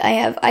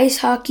have ice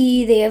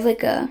hockey. They have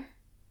a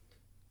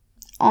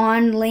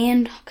on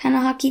land kind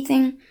of hockey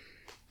thing.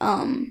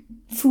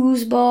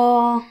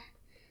 Foosball.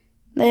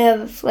 They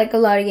have a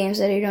lot of games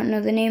that I don't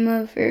know the name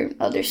of or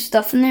other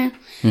stuff in there.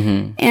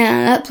 And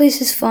that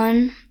place is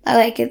fun. I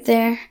like it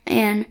there.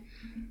 And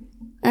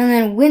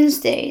then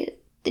Wednesday,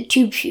 the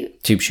tube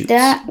shoot. Tube shoots.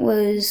 That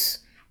was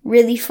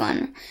really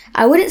fun.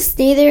 I wouldn't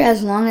stay there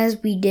as long as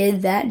we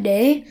did that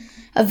day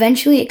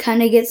eventually it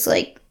kind of gets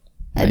like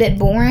a bit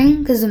boring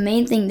because the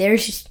main thing there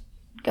is just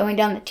going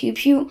down the tube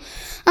chute.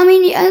 I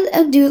mean, yeah,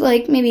 I'll do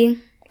like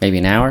maybe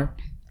an hour,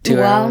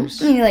 2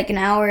 hours, maybe like an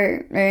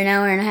hour or an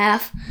hour and a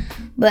half.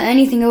 But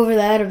anything over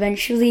that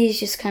eventually is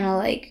just kind of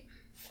like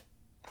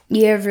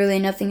you have really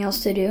nothing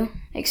else to do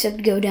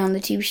except go down the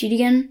tube chute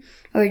again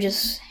or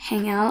just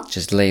hang out.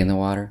 Just lay in the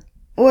water.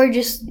 Or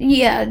just,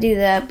 yeah, do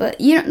that. But,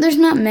 there's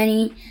not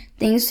many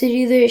things to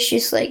do there. It's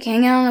just, like,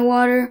 hang out in the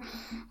water,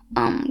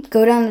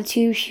 go down the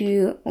tube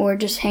chute, or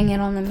just hang out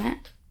on the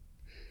mat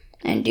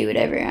and do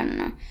whatever. I don't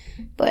know.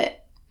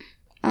 But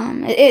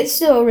it's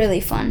still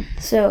really fun.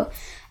 So,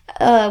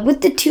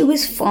 with the tube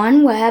is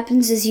fun. What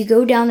happens is you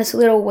go down this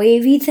little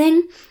wavy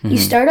thing. Mm-hmm. You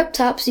start up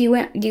top, so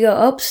you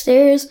go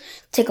upstairs,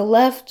 take a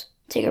left,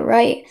 take a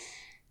right,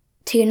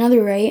 take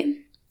another right.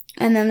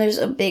 And then there's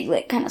a big,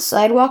 like, kind of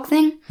sidewalk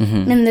thing. Mm-hmm.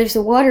 And then there's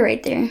the water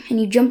right there. And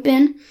you jump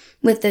in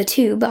with the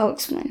tube. I'll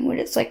explain what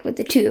it's like with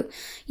the tube.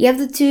 You have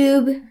the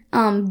tube.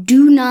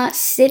 Do not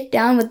sit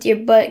down with your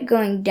butt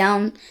going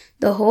down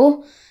the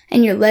hole.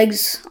 And your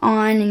legs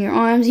on and your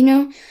arms,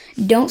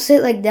 Don't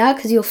sit like that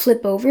because you'll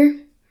flip over.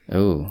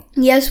 Oh.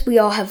 Yes, we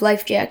all have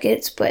life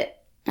jackets.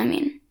 But, I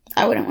mean,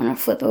 I wouldn't want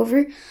to flip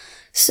over.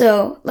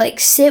 So, like,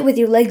 sit with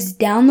your legs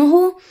down the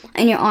hole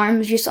and your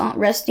arms just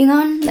resting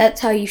on. That's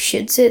how you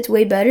should sit. It's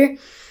way better.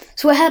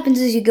 So what happens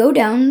is you go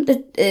down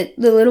the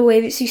little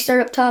wavy. So you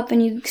start up top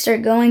and you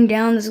start going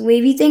down this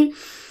wavy thing.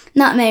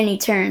 Not many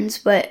turns,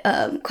 but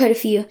quite a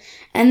few.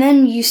 And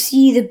then you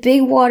see the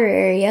big water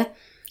area,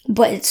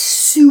 but it's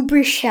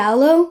super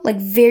shallow, like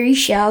very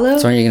shallow.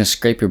 So aren't you going to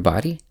scrape your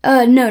body?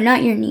 No,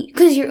 not your knee.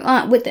 Because you're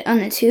on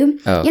the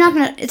tube. Oh, okay. You're not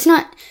going to, it's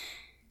not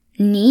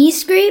knee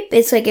scrape.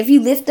 It's like if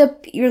you lift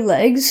up your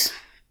legs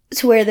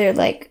to where they're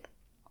like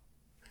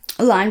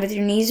aligned with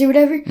your knees or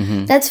whatever,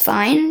 mm-hmm. That's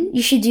fine.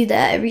 You should do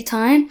that every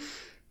time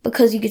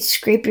because you could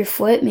scrape your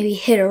foot, maybe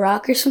hit a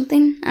rock or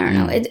something. I don't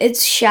know.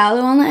 It's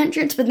shallow on the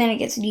entrance, but then it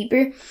gets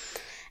deeper.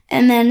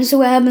 And then so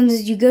what happens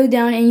is you go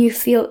down and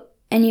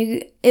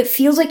it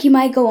feels like you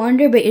might go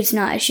under, but it's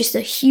not. It's just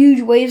a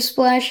huge wave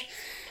splash,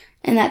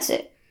 and that's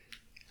it.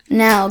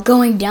 Now,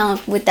 going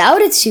down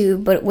without a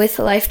tube, but with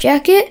a life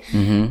jacket,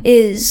 mm-hmm.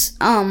 is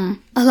a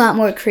lot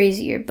more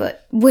crazier,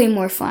 but way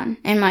more fun,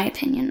 in my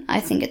opinion. I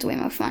think it's way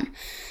more fun.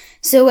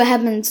 So what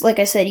happens, like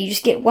I said, you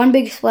just get one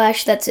big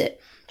splash, that's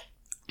it.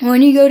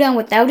 When you go down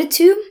without a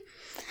tube,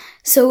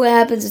 so what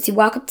happens is you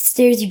walk up the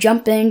stairs, you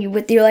jump in, you're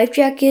with your life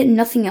jacket,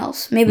 nothing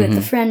else. Maybe mm-hmm.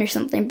 with a friend or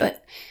something,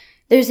 but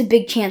there's a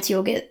big chance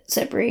you'll get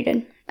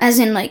separated. As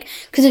in, like,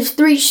 because there's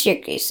 3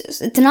 staircases.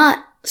 It's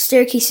not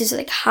staircases,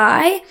 like,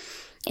 high.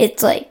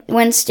 It's like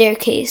one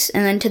staircase,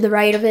 and then to the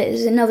right of it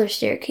is another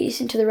staircase,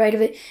 and to the right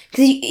of it,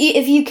 because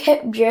if you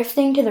kept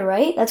drifting to the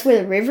right, that's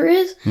where the river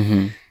is.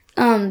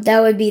 Mm-hmm.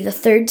 That would be the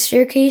 3rd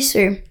staircase,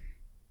 or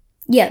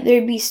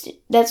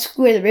that's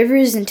where the river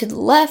is, and to the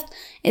left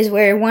is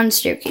where 1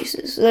 staircase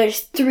is. So there's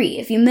 3.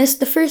 If you missed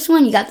the first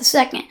one, you got the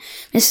second.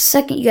 Miss the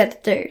second, you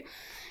got the 3rd.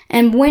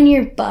 And when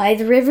you're by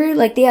the river,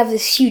 like they have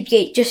this huge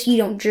gate, just so you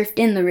don't drift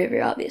in the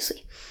river,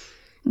 obviously.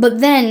 But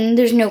then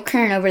there's no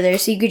current over there,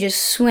 so you could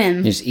just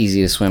swim. It's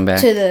easy to swim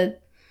back to the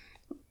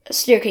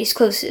staircase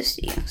closest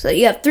to you. So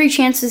you have 3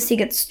 chances to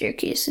get the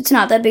staircase. It's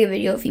not that big of a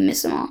deal if you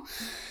miss them all.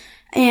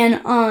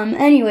 And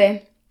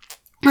anyway,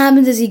 what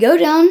happens is you go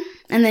down,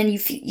 and then you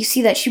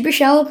see that super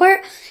shallow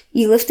part.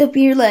 You lift up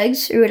your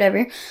legs or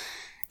whatever.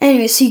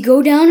 Anyway, so you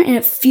go down, and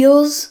it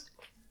feels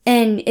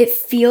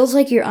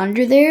like you're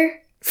under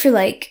there for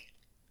like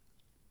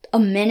a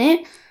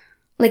minute.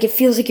 Like it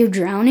feels like you're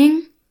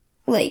drowning.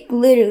 Like,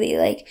 literally,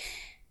 like,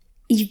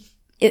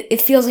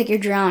 it feels like you're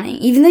drowning.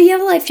 Even though you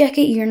have a life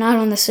jacket, you're not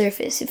on the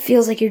surface. It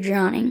feels like you're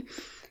drowning.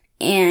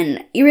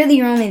 And you're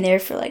only there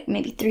for, like,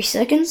 maybe 3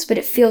 seconds, but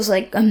it feels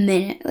like a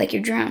minute, like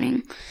you're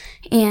drowning.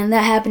 And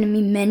that happened to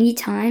me many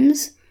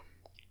times.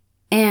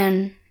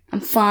 And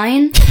I'm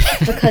fine,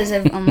 because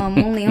I'm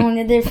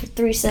only there for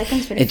 3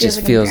 seconds, but it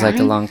feels like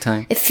a long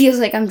time. It feels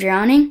like I'm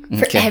drowning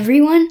for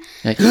everyone.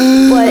 But,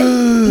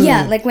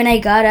 yeah, like, when I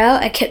got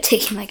out, I kept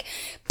taking, like,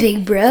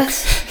 big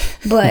breaths.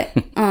 But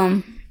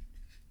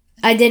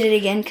I did it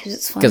again because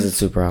it's fun. Because it's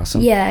super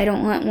awesome. Yeah, I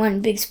don't want one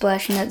big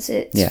splash and that's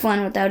it. It's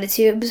fun without a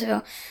tube.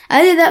 So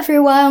I did that for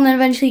a while, and then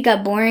eventually it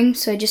got boring.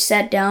 So I just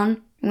sat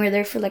down, and we were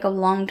there for like a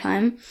long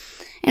time.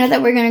 And I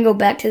thought we were going to go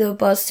back to the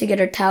bus to get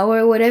our towel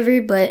or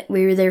whatever, but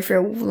we were there for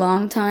a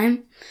long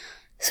time.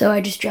 So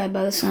I just dried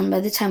by the sun. By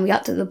the time we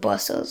got to the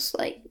bus, I was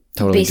like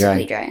totally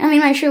basically dry. I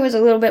mean, my shirt was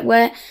a little bit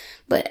wet,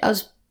 but I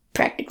was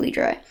practically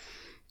dry.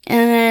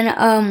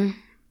 And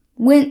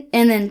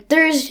then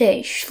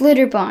Thursday,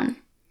 Schlitterbahn.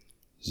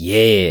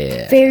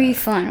 Yeah. Very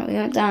fun. We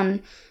went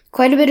down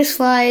quite a bit of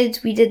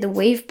slides. We did the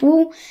wave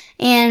pool.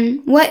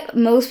 And what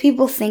most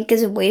people think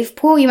is a wave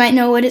pool, you might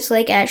know what it's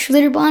like at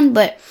Schlitterbahn,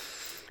 but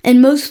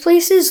in most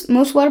places,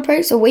 most water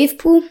parks, a wave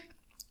pool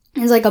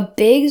is like a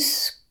big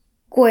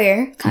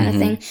square kind of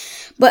thing.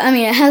 But, I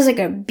mean, it has like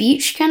a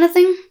beach kind of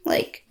thing,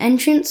 like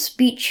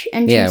beach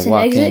entrance and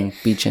walking,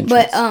 exit. Beach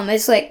entrance. But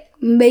it's like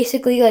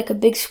basically like a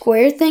big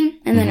square thing,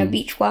 and then a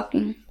beach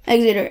walking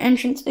exit or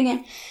entrance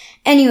again.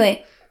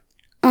 Anyway,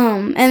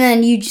 and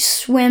then you just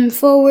swim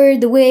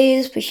forward, the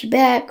waves push you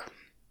back.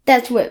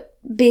 That's what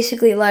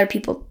basically a lot of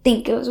people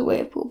think it was a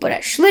wave pool. But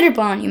at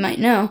Schlitterbahn, you might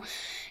know,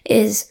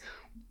 is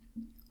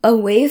a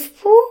wave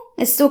pool.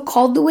 It's still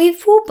called the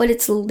wave pool, but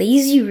it's a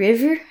lazy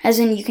river, as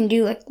in you can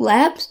do like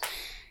laps.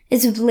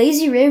 It's a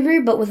lazy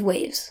river, but with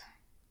waves.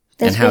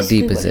 That's and how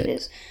deep is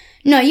it?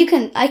 No,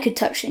 I could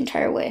touch the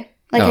entire way.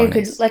 Like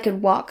I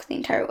could walk the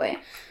entire way.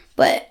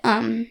 But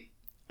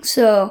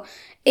so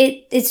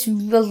it's a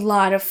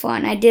lot of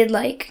fun. I did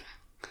like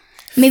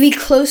maybe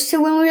close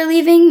to when we were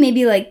leaving,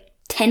 maybe like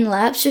 10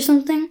 laps or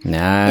something.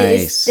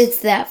 Nice. It's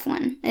that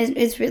fun.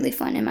 It's really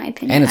fun in my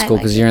opinion. And it's cool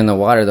because you're in the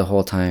water the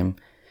whole time.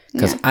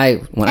 Because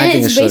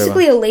it's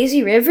basically a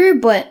lazy river,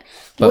 but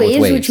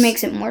waves, which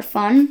makes it more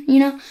fun, you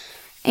know.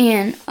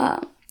 And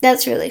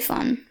that's really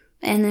fun.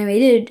 And then we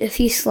did a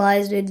few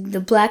slides. We did the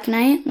Black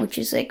Knight, which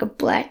is like a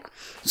black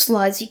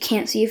slides you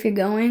can't see if you're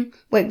going.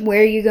 Like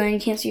where you're going, you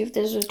can't see if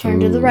there's a turn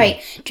to the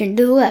right, turn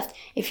to the left,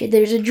 if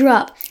there's a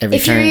drop,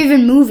 if you're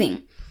even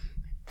moving.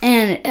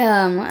 And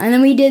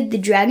then we did the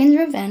Dragon's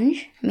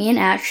Revenge, me and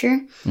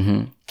Asher.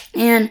 Mm-hmm.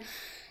 And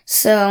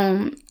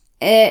so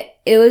it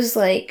was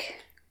like,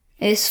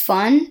 it's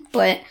fun,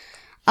 but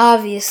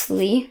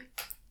obviously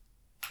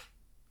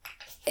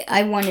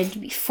I wanted to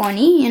be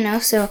funny, you know,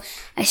 so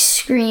I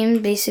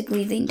screamed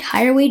basically the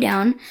entire way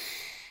down.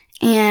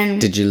 And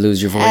did you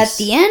lose your voice? At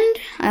the end,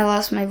 I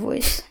lost my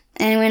voice.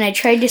 And when I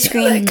tried to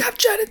scream... I'm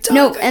trying to talk.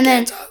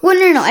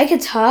 No, I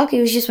could talk.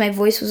 It was just my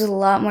voice was a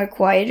lot more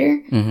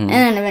quieter. Mm-hmm. And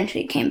then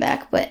eventually it came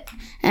back,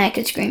 and I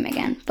could scream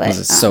again. But was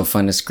it so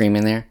fun to scream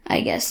in there?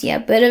 I guess, yeah.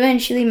 But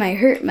eventually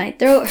my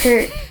throat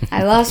hurt.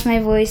 I lost my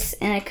voice,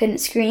 and I couldn't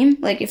scream.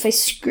 Like, if I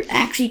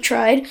actually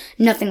tried,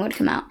 nothing would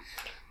come out.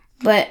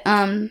 But,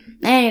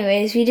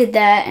 anyways, we did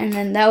that, and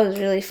then that was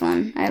really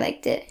fun. I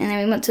liked it. And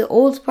then we went to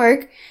Old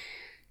Park,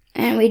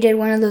 and we did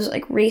one of those,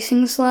 like,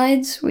 racing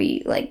slides where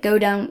you, like, go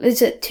down.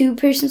 It's a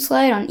 2-person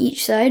slide on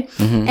each side.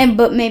 Mm-hmm.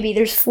 But maybe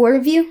there's 4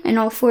 of you, and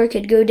all 4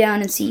 could go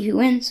down and see who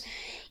wins.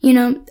 You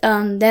know,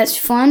 that's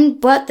fun.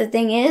 But the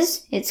thing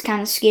is, it's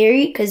kind of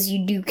scary because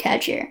you do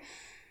catch air.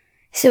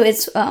 So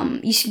it's,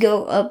 you should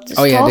go up this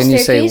tall staircase. Oh, yeah, didn't you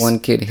say one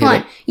kid hit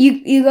it?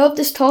 You go up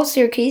this tall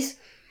staircase,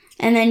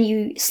 and then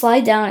you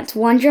slide down. It's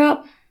 1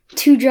 drop,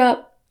 2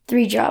 drop,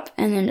 3 drop,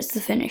 and then it's the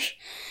finish.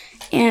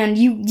 And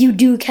you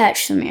do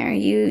catch some air.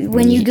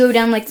 When you go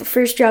down like the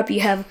first drop,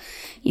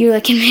 you're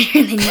like in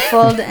midair, and then you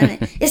fall down.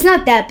 And it's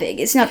not that big.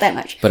 It's not that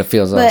much. But it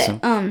feels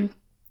awesome.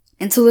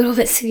 It's a little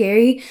bit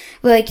scary.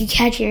 But like you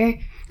catch air.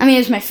 I mean, it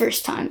was my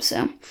first time,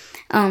 so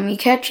you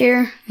catch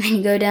air, and then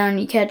you go down, and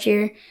you catch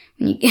air,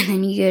 and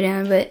then you go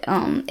down. But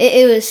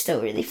it was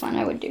still really fun.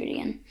 I would do it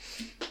again.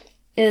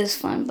 It was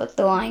fun, but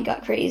the line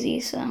got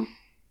crazy. So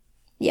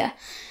yeah.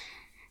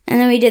 And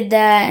then we did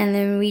that, and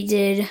then we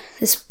did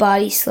this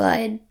body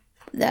slide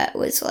that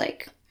was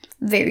like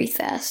very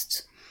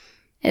fast.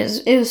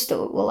 It was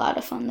still a lot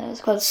of fun though. It's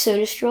called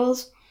Soda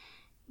Straws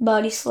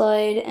body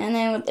slide, and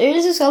then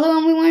there's this other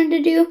one we wanted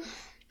to do,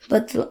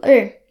 but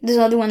this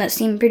other one that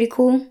seemed pretty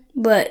cool,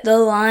 but the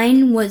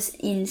line was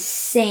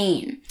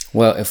insane.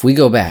 Well, if we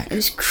go back, it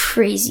was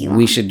crazy long.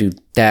 We should do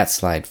that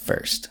slide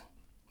first,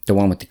 the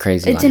one with the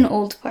crazy line. It's in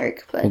Old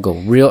Park, but we'll go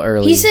real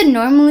early. He said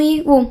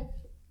normally, well,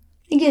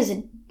 I guess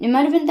it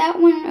might have been that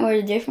one or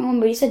a different one,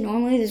 but he said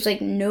normally there's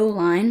like no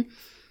line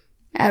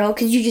at all,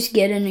 because you just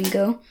get in and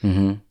go.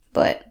 Mm-hmm.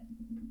 But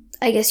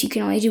I guess you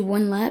can only do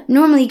 1 lap.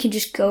 Normally you can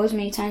just go as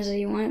many times as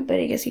you want, but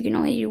I guess you can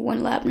only do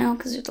 1 lap now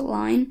because there's a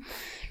line.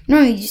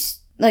 Normally you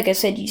just, like I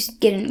said, you just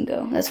get in and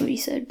go. That's what he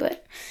said,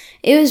 but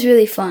it was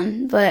really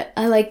fun. But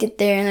I liked it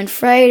there. And then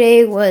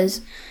Friday was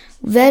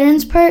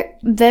Veterans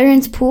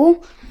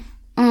Pool.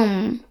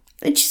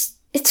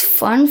 It's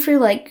fun for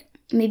like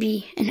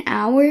maybe an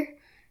hour,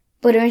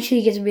 but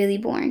eventually it gets really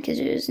boring because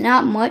there's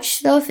not much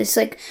stuff. It's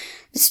like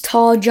this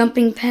tall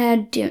jumping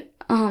pad,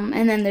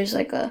 and then there's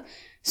like a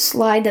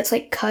slide that's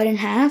like cut in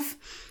half.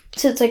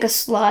 So it's like a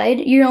slide.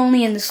 You're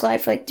only in the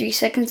slide for like 3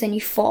 seconds, and you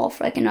fall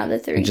for like another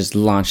 3. It just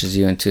launches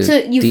you into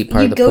deep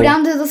part of the pool. You go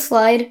down to the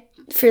slide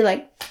for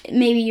like,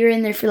 maybe you're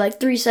in there for like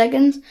 3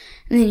 seconds,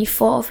 and then you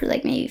fall for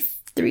like maybe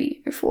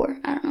 3 or 4.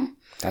 I don't know.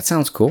 That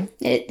sounds cool.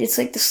 It's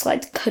like the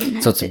slide's cut in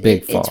half. So it's a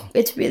big fall.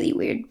 It's really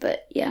weird,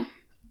 but yeah.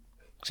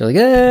 So like,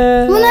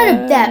 well,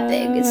 not that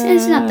big.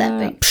 It's not that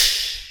big.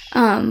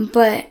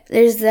 But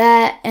there's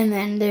that, and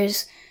then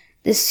there's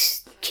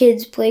this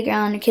kids'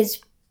 playground, a kids'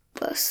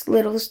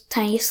 little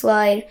tiny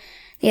slide.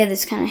 They have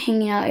this kind of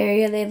hanging out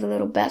area. They have a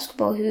little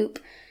basketball hoop.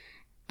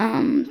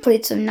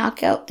 Played some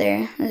knockout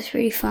there. That's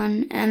pretty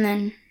fun. And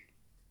then,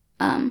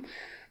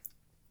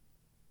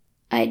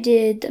 I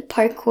did the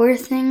parkour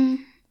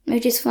thing,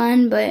 which is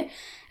fun, but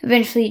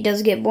eventually it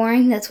does get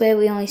boring. That's why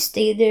we only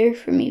stayed there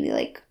for maybe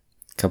like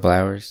couple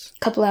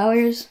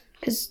hours,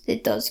 because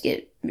it does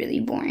get really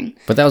boring.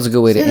 But that was a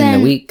good way to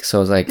end the week. So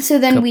it was like. So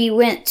then we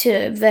went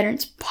to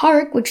Veterans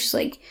Park, which is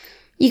like,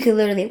 you could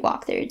literally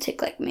walk there. It'd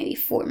take like maybe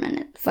 5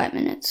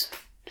 minutes.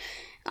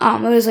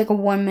 It was like a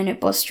 1-minute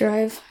bus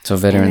drive. So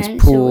Veterans then-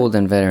 Pool,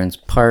 then Veterans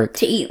Park.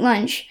 To eat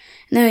lunch.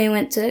 And then we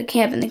went to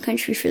camp in the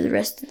country for the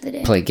rest of the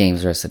day. Play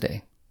games the rest of the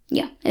day.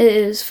 Yeah,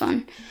 it was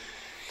fun.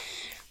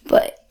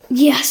 But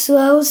yeah, so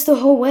that was the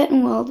whole Wet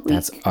and Wild week.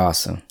 That's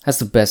awesome. That's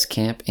the best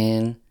camp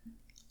in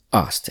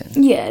Austin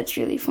Yeah, it's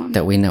really fun.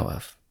 that we know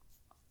of.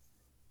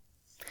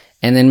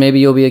 And then maybe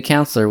you'll be a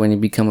counselor when you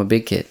become a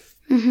big kid.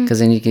 Because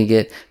then you can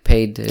get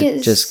paid to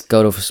Yes. just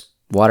go to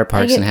water I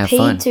parks get and have paid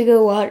fun. to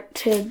go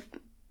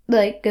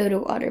go to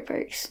water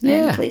parks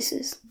Yeah. and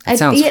places.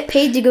 sounds- You get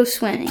paid to go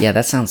swimming. Yeah,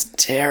 that sounds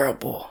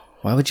terrible.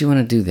 Why would you want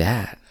to do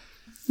that?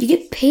 You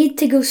get paid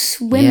to go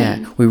swimming.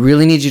 Yeah, we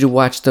really need you to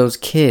watch those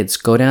kids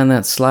go down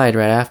that slide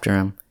right after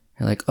them.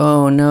 You're like,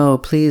 oh no,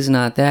 please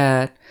not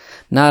that.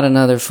 Not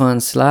another fun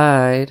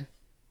slide.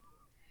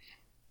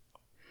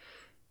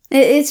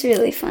 It's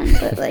really fun,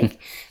 but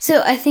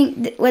so I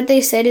think what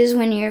they said is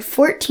when you're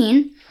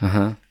 14,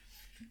 Uh-huh.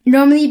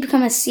 normally you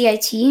become a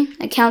CIT,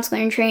 a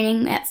counselor in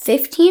training, at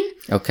 15.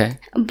 Okay.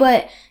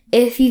 But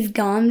if you've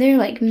gone there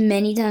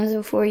many times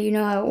before, you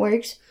know how it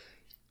works.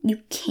 You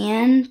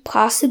can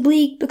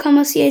possibly become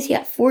a CIT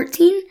at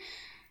 14.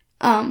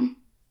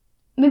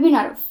 Maybe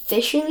not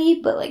officially,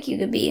 but you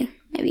could be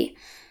maybe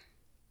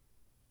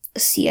a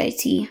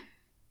CIT.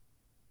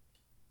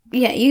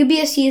 Yeah, you could be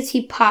a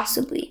CIT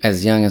possibly.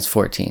 As young as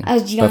 14.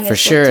 As young but for as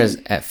sure 14.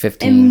 as at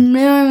 15. And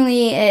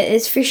normally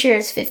it's for sure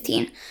it's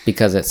 15.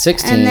 Because at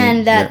 16, And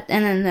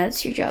then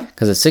that's your job.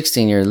 because at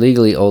 16 you're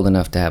legally old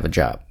enough to have a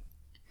job.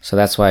 So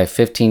that's why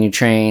 15 you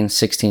train,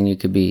 16 you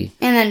could be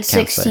And then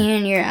Counselor.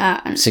 16 you're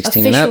an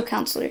 16 and official up.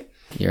 counselor.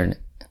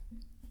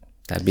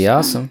 That'd be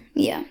awesome.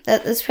 Yeah,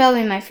 that's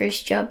probably my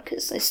first job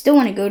because I still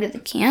want to go to the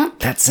camp.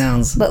 That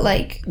sounds But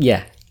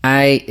yeah.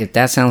 If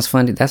that sounds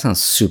fun, dude, that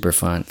sounds super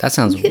fun. That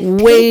sounds get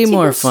way paid to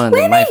more go fun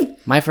than swimming.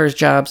 my first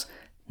jobs.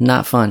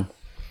 Not fun.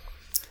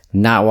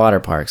 Not water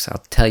parks.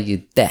 I'll tell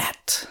you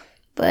that.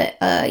 But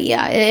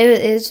yeah,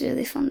 it is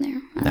really fun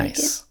there. I like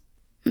it. Nice.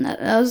 And that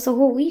was the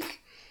whole week.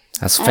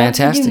 That's I have to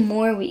fantastic. do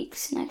more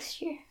weeks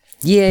next year.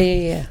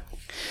 Yeah.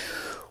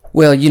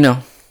 Well,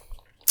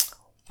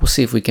 we'll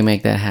see if we can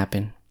make that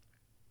happen.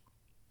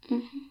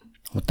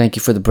 Well, thank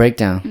you for the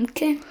breakdown.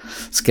 Okay.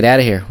 Let's get out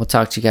of here. We'll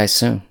talk to you guys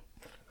soon.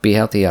 Be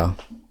healthy, y'all.